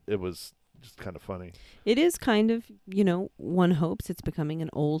shame. It was just kind of funny. It is kind of, one hopes it's becoming an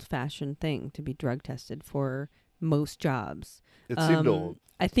old-fashioned thing to be drug tested for most jobs. It seemed old.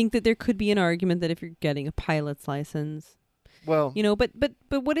 I think that there could be an argument that if you're getting a pilot's license, well, but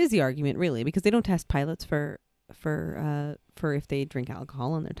what is the argument really? Because they don't test pilots for if they drink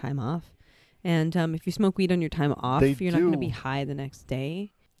alcohol on their time off, and if you smoke weed on your time off, you're not going to be high the next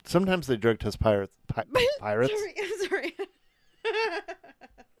day. Sometimes they drug test pirates. Pirates. Sorry.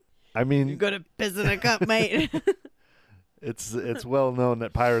 I mean, You're gonna piss in a cup, mate. it's well known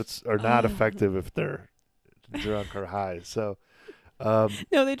that pirates are not effective if they're drunk or high. So, no,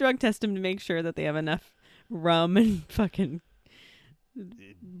 they drug test them to make sure that they have enough rum and fucking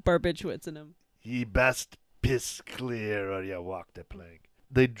barbiturates in them. Ye best piss clear or you walk the plank.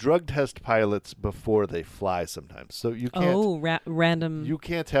 They drug test pilots before they fly sometimes, so you can't. Random. You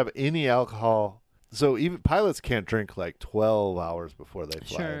can't have any alcohol. So even pilots can't drink like 12 hours before they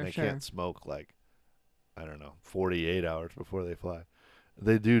fly, and they can't smoke like, I don't know, 48 hours before they fly.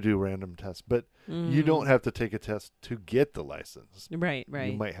 They do random tests, but you don't have to take a test to get the license. Right.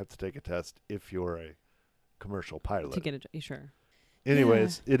 You might have to take a test if you're a commercial pilot. To get a sure.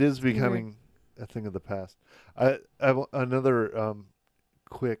 Anyways, it is becoming a thing of the past. I have another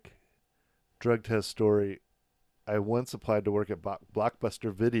quick drug test story. I once applied to work at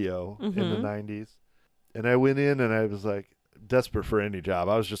Blockbuster Video in the 90s. And I went in and I was like desperate for any job.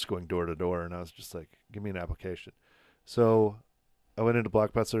 I was just going door to door, and I was just like, give me an application. So I went into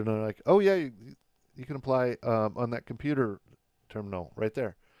Blockbuster, and they're like, oh, yeah, you can apply on that computer terminal right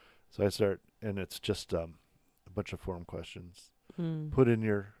there. So I start, and it's just a bunch of form questions. Put in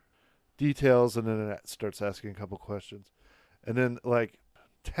your details, and then it starts asking a couple questions. And then like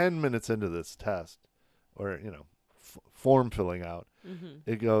 10 minutes into this test, or, form filling out,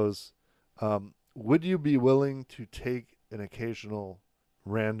 it goes, would you be willing to take an occasional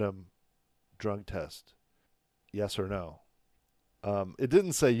random drug test? Yes or no? It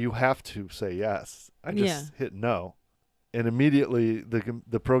didn't say you have to say yes. I just hit no. And immediately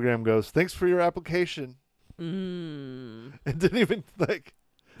the program goes, thanks for your application. It didn't even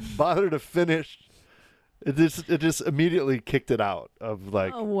bother to finish. It just immediately kicked it out of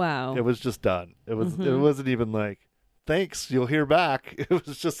like, Oh, wow. it was just done. It Mhm. wasn't even like, thanks, you'll hear back. It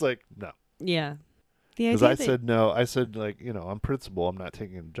was just like, no. Yeah. The Because idea I that said no. I said, like, on principle, I'm not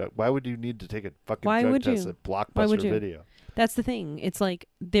taking a drug. Why would you need to take a fucking Why drug would test you? at Why would Blockbuster you? Video? that's the thing. It's like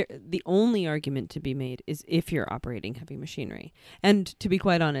the only argument to be made is if you're operating heavy machinery. And to be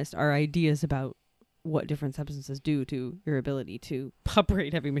quite honest, our ideas about what different substances do to your ability to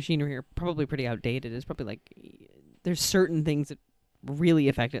operate heavy machinery are probably pretty outdated. It's probably like there's certain things that really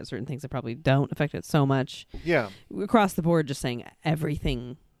affect it, certain things that probably don't affect it so much. Yeah. Across the board, just saying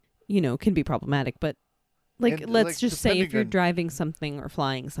everything, can be problematic. But And, let's just say if depending you're on- driving something or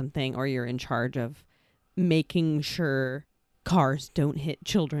flying something, or you're in charge of making sure cars don't hit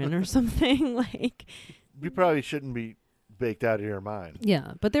children or something, like, You probably shouldn't be baked out of your mind.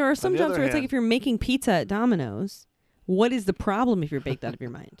 yeah. But there are some the jobs other where it's like hand- if you're making pizza at Domino's, what is the problem if you're baked out of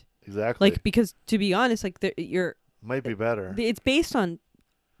your mind? Exactly. Like, because to be honest, like you're Might be better. it's based on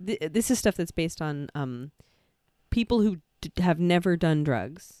this is stuff that's based on people who have never done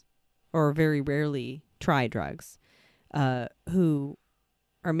drugs or very rarely try drugs, who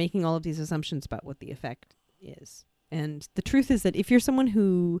are making all of these assumptions about what the effect is. And the truth is that if you're someone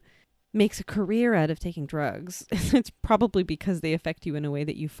who makes a career out of taking drugs, it's probably because they affect you in a way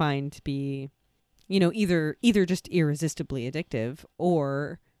that you find to be, either just irresistibly addictive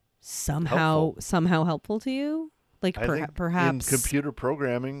or somehow helpful to you. Like I think perhaps in computer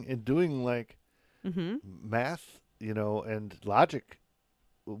programming and doing like Mm-hmm. math, and logic,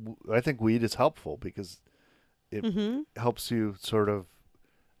 I think weed is helpful because it Mm-hmm. helps you sort of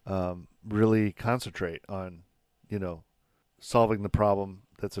really concentrate on, solving the problem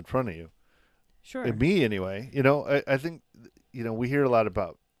that's in front of you. Sure. And me, anyway, I think, we hear a lot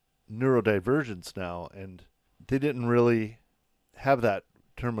about neurodivergence now, and they didn't really have that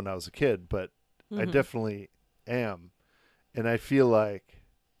term when I was a kid, but I Mhm. definitely am. And I feel like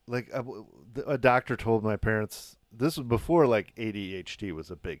a doctor told my parents, this was before like ADHD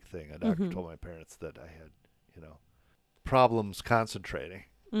was a big thing. A doctor Mhm. told my parents that I had, problems concentrating,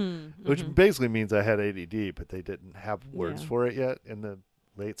 which Mm-hmm. basically means I had ADD, but they didn't have words Yeah. for it yet in the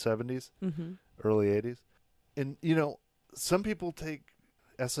late 70s, Mm-hmm. early 80s. And, some people take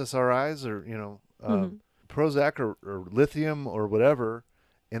SSRIs or, Mhm. Prozac or lithium or whatever.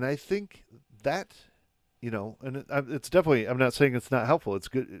 And I think that, and it's definitely, I'm not saying it's not helpful. It's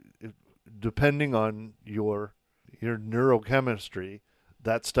good. Depending on your neurochemistry,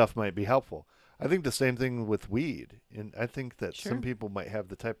 that stuff might be helpful. I think the same thing with weed. And I think that Sure. some people might have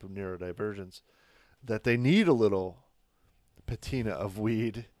the type of neurodivergence that they need a little patina of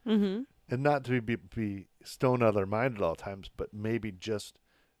weed, Mm-hmm. and not to be stoned out of their mind at all times, but maybe just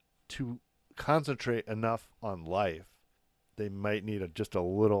to concentrate enough on life. They might need just a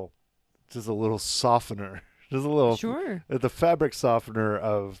little softener, just a little, Sure. the fabric softener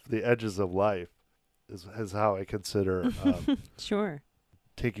of the edges of life is how I consider Sure.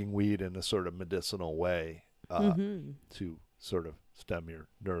 taking weed in a sort of medicinal way Mm-hmm. to sort of stem your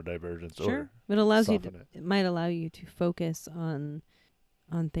neurodivergence. Sure. Or It allows you soften it. it might allow you to focus on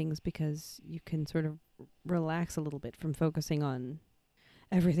things because you can sort of relax a little bit from focusing on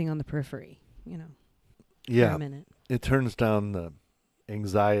everything on the periphery, for Yeah, a minute. it turns down the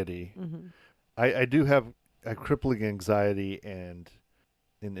anxiety. Mm-hmm. I do have a crippling anxiety and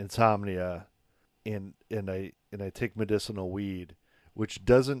insomnia, and I take medicinal weed, which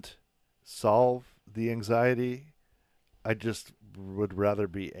doesn't solve the anxiety. I just would rather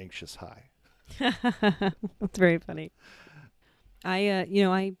be anxious high. That's very funny.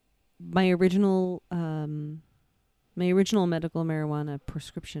 My original medical marijuana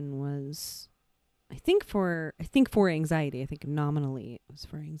prescription was, I think for anxiety. I think nominally it was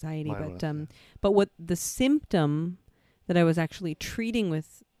for anxiety, Mine but was, yeah. but what the symptom that I was actually treating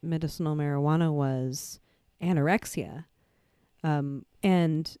with medicinal marijuana was anorexia,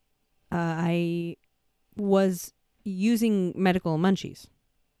 and I was using medical munchies.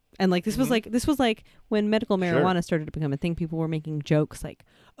 And like this was like when medical marijuana started to become a thing, people were making jokes like,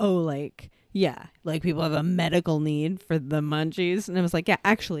 oh, like, yeah, like people have a medical need for the munchies. And I was like, yeah,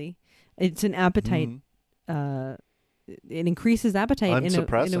 actually, it's an appetite. Mhm. It increases appetite in a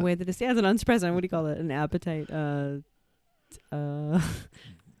Unsuppressant. way that is, yeah, it's an unsuppressant. What do you call it? An appetite.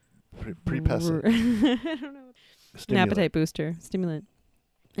 Prepessant. I don't know. An Stimulant. appetite booster, stimulant.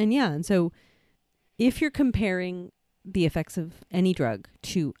 And yeah, and so if you're comparing the effects of any drug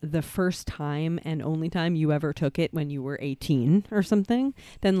to the first time and only time you ever took it when you were 18 or something,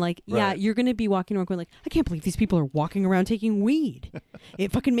 then like, yeah, Right. you're going to be walking around going like, I can't believe these people are walking around taking weed.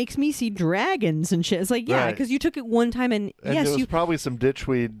 It fucking makes me see dragons and shit. It's like, yeah, Right. because you took it one time and And yes, it was you, probably some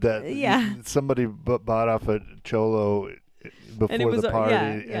ditchweed that Yeah. somebody bought off a cholo before was, the party,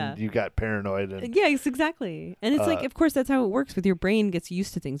 yeah. and you got paranoid. And yes, exactly. And it's like, of course, that's how it works with your brain gets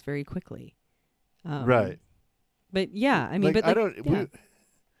used to things very quickly. right. But yeah, I mean, Like, but like, I don't. yeah.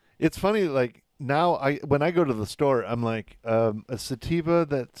 It's funny. Like now, when I go to the store, I'm like a sativa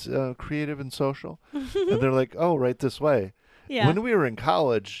that's creative and social, and they're like, "Oh, right this way." Yeah. When we were in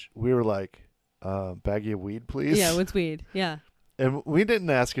college, we were like, "Baggie of weed, please." Yeah, what's weed? Yeah. And we didn't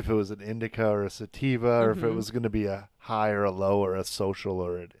ask if it was an indica or a sativa, or if it Mhm. was going to be a high or a low or a social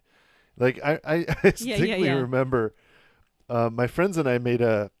or like I distinctly yeah. remember my friends and I made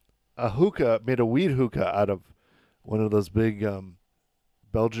a weed hookah out of one of those big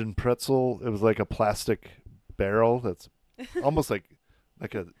Belgian pretzel. It was like a plastic barrel that's almost like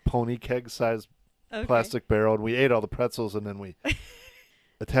a pony keg sized Okay. plastic barrel, and we ate all the pretzels, and then we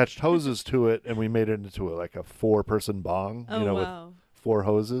attached hoses to it, and we made it into like a 4-person bong, Oh, with wow. 4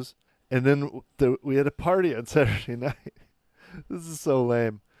 hoses. And then we had a party on Saturday night. This is so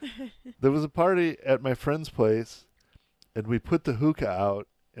lame. There was a party at my friend's place, and we put the hookah out,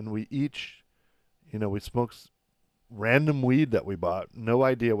 and we each, we smoked random weed that we bought. No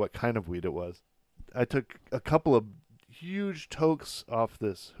idea what kind of weed it was. I took a couple of huge tokes off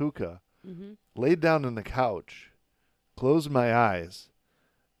this hookah, Mm-hmm. laid down on the couch, closed my eyes,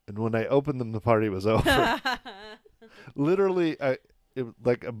 and when I opened them, the party was over. Literally,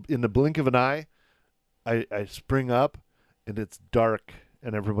 in the blink of an eye, I spring up, and it's dark,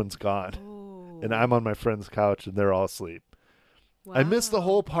 and everyone's gone. Oh. And I'm on my friend's couch, and they're all asleep. I missed the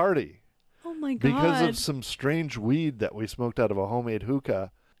whole party Oh my god. because of some strange weed that we smoked out of a homemade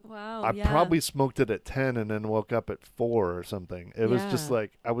hookah. Wow. I yeah. probably smoked it at 10 and then woke up at 4 or something. It was just Yeah.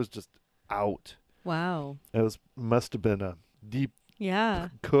 like I was just out. Wow. It must have been a deep Yeah.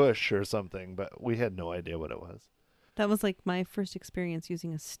 kush or something, but we had no idea what it was. That was like my first experience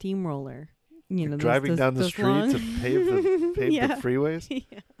using a steamroller. You know, Driving down the street long... to pave the Yeah. freeways.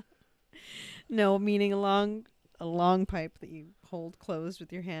 Yeah. No, meaning a long pipe that you hold closed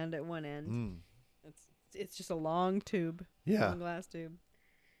with your hand at one end. Mm. It's just a long tube, Yeah. long glass tube,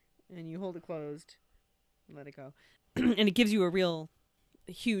 and you hold it closed, and let it go, and it gives you a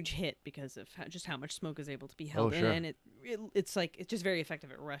huge hit because of just how much smoke is able to be held in, sure. and it's just very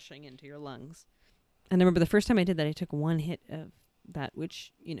effective at rushing into your lungs. And I remember the first time I did that, I took one hit of that,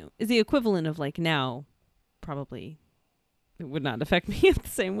 which is the equivalent of like now, probably it would not affect me in the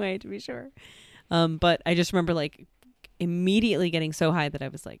same way, to be sure. But I just remember like immediately getting so high that I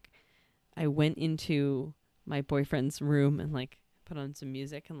was like, I went into my boyfriend's room and like put on some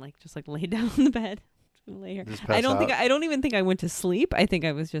music and like just like lay down on the bed. Just gonna lay here. Just I pass out? don't even think I went to sleep. I think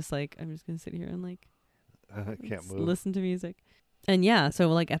I was just like, I'm just gonna sit here and like I can't move. listen to music. And yeah, so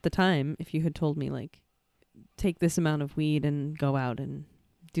like at the time, if you had told me like take this amount of weed and go out and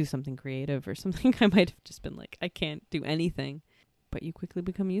do something creative or something, I might have just been like, I can't do anything. But you quickly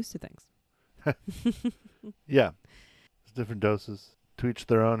become used to things. Yeah. There's different doses. To each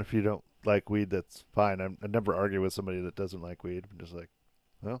their own. If you don't like weed, that's fine. I never argue with somebody that doesn't like weed. I'm just like,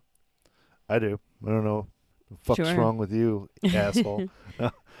 well, I do. I don't know. What the fuck's Sure. wrong with you, asshole?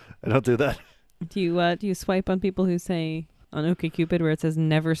 No, I don't do that. Do you swipe on people who say on OkCupid where it says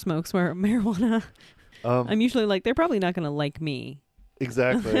never smokes marijuana? I'm usually like, they're probably not going to like me.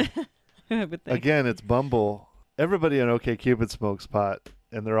 Exactly. I would think. Again, it's Bumble. Everybody on OkCupid smokes pot,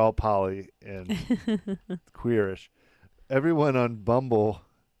 and they're all poly and queerish. Everyone on Bumble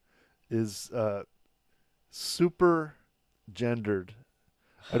is super gendered.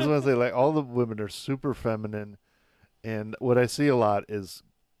 I just want to say, like, all the women are super feminine, and what I see a lot is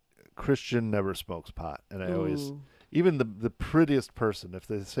Christian never smokes pot, and I always, Ooh. even the prettiest person, if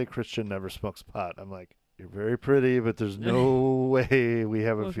they say Christian never smokes pot, I'm like, you're very pretty, but there's no way we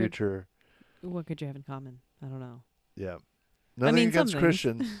have a Well, future. What could you have in common? I don't know. Yeah. Nothing mean, against some things.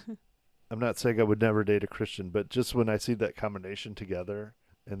 Christians. I'm not saying I would never date a Christian, but just when I see that combination together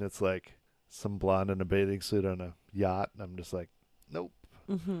and it's like some blonde in a bathing suit on a yacht, I'm just like, nope,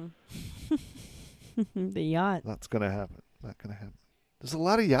 Mm-hmm. The yacht. that's going to happen. Not going to happen. There's a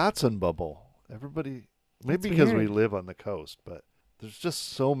lot of yachts on Bumble. Everybody, maybe That's because we weird. live on the coast, but there's just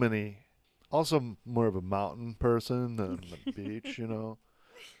so many. Also more of a mountain person than the beach,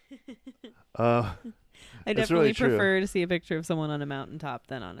 I It's definitely really true. prefer to see a picture of someone on a mountaintop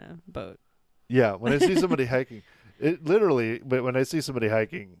than on a boat. Yeah, when I see somebody hiking, it literally. But when I see somebody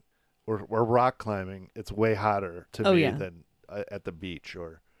hiking, or rock climbing, it's way hotter to Oh, me yeah. than at the beach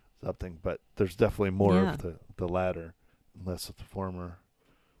or something. But there's definitely more Yeah. of the latter, less of the former.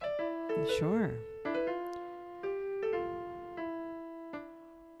 Sure.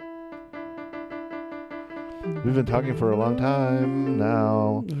 We've been talking for a long time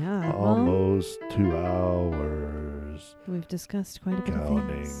now. Yeah. Almost 2 hours. We've discussed quite a bit of Counting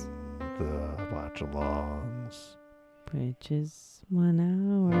things. the watch-alongs. Which is 1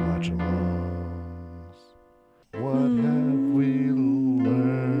 hour. Watch-alongs. What have we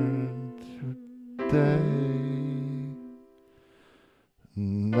learned today?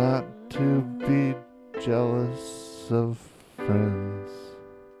 Not to be jealous of friends.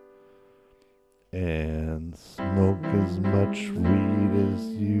 And smoke as much weed as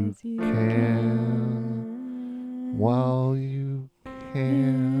you can while you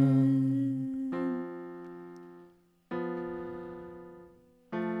can.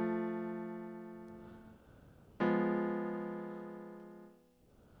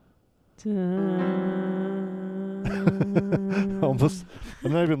 Almost,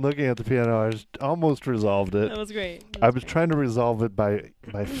 I'm not even looking at the piano. I just almost resolved it. That was great. I was trying to resolve it by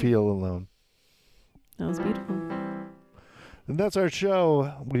feel alone. That was beautiful. And that's our show.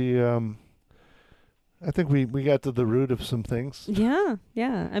 I think we got to the root of some things. Yeah.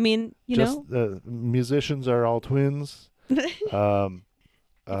 Yeah. I mean, Musicians are all twins. if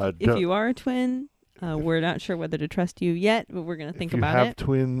you are a twin, we're not sure whether to trust you yet, but we're going to think if you about have it.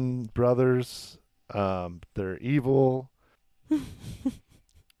 twin brothers, they're evil.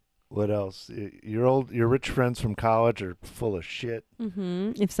 What else? Your rich friends from college are full of shit.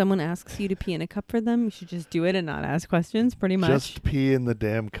 Mm-hmm. If someone asks you to pee in a cup for them, you should just do it and not ask questions, pretty much. Just pee in the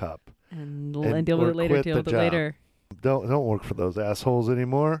damn cup. And deal with it later. Deal with it later. Don't work for those assholes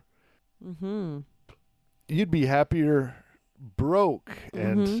anymore. Mm-hmm. You'd be happier broke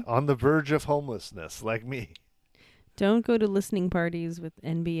and Mm-hmm. on the verge of homelessness like me. Don't go to listening parties with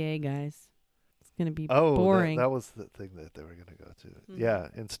NBA guys. It's going to be Oh, boring. that was the thing that they were going to go to. Mhm. Yeah,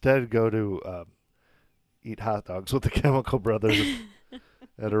 instead go to eat hot dogs with the Chemical Brothers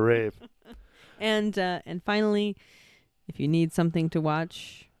at a rave. And finally, if you need something to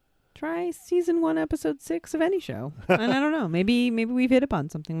watch, try season 1, episode 6 of any show. And I don't know, maybe we've hit upon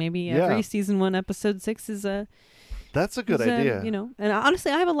something. Maybe every season 1, episode 6 is a. That's a good idea. And honestly,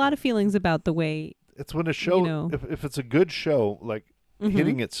 I have a lot of feelings about the way. It's when a show, if it's a good show, like Mhm.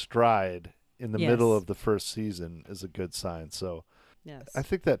 hitting its stride in the Yes. middle of the first season is a good sign. So Yes. I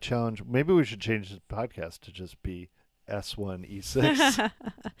think that challenge, maybe we should change the podcast to just be S1, E6.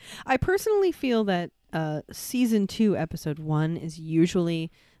 I personally feel that season 2, episode 1 is usually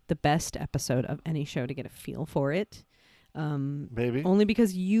the best episode of any show to get a feel for it. Maybe. Only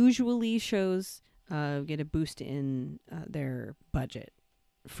because usually shows get a boost in their budget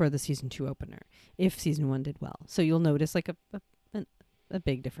for the season 2 opener if season 1 did well. So you'll notice like a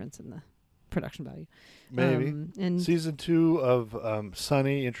big difference in the production value. Maybe. And Season 2 of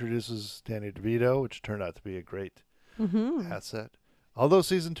Sunny introduces Danny DeVito, which turned out to be a great Mhm. asset. Although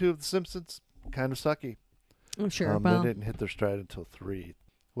Season 2 of The Simpsons, kind of sucky. I'm sure. They didn't hit their stride until 3.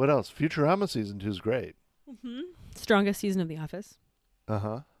 What else? Futurama Season 2 is great. Strongest season of The Office,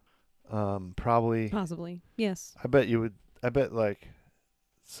 Uh-huh. Probably, possibly. Yes. I bet like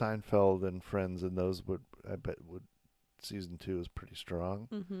Seinfeld and Friends and those would Season 2 is pretty strong.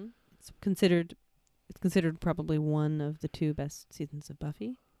 Mm-hmm. It's considered probably one of the 2 best seasons of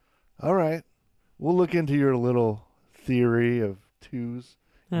Buffy. All right. We'll look into your little theory of twos.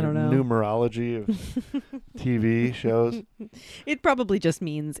 I don't know. Numerology of TV shows. It probably just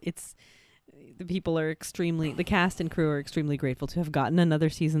means the cast and crew are extremely grateful to have gotten another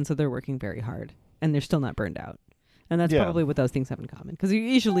season, so they're working very hard and they're still not burned out. And that's probably what those things have in common. Because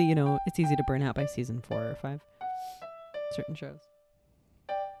usually, it's easy to burn out by season 4 or 5. Certain shows.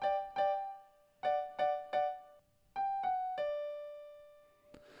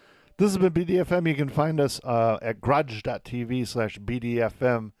 This has been BDFM. You can find us at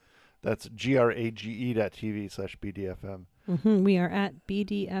grudge.tv/BDFM. That's grage.tv/BDFM. Mm-hmm. We are at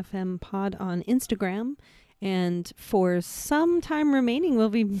BDFM Pod on Instagram. And for some time remaining, we'll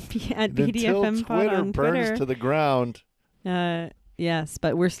be at BDFM Pod on Twitter. Burns to the ground. Yes,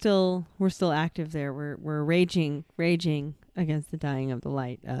 but we're still active there. We're raging against the dying of the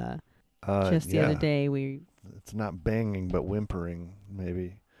light. Just the other day, it's not banging, but whimpering,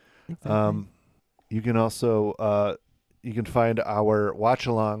 maybe. Exactly. You can also you can find our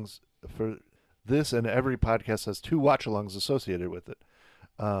watch-alongs for this, and every podcast has 2 watch-alongs associated with it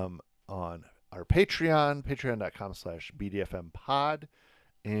on our Patreon, patreon.com/BDFMpod.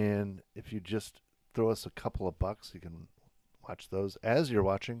 And if you just throw us a couple of bucks, you can watch those as you're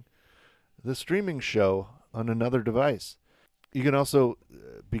watching the streaming show on another device. You can also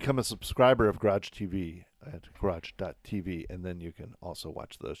become a subscriber of Garage TV at garage.tv, and then you can also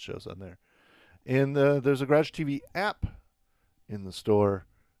watch those shows on there. And there's a Garage TV app in the store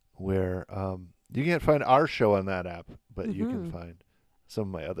where you can't find our show on that app, but you can find some of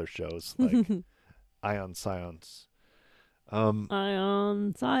my other shows like Ion Science.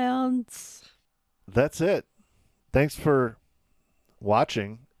 Ion Science. That's it. Thanks for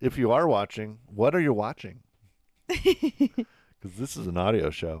watching. If you are watching, what are you watching? Because this is an audio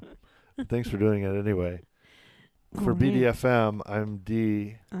show. Thanks for doing it anyway. For BDFM, I'm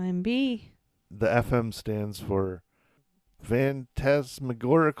D. I'm B. The FM stands for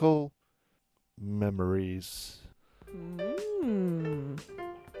Phantasmagorical Memories.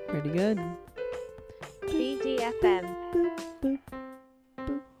 Pretty good. BDFM.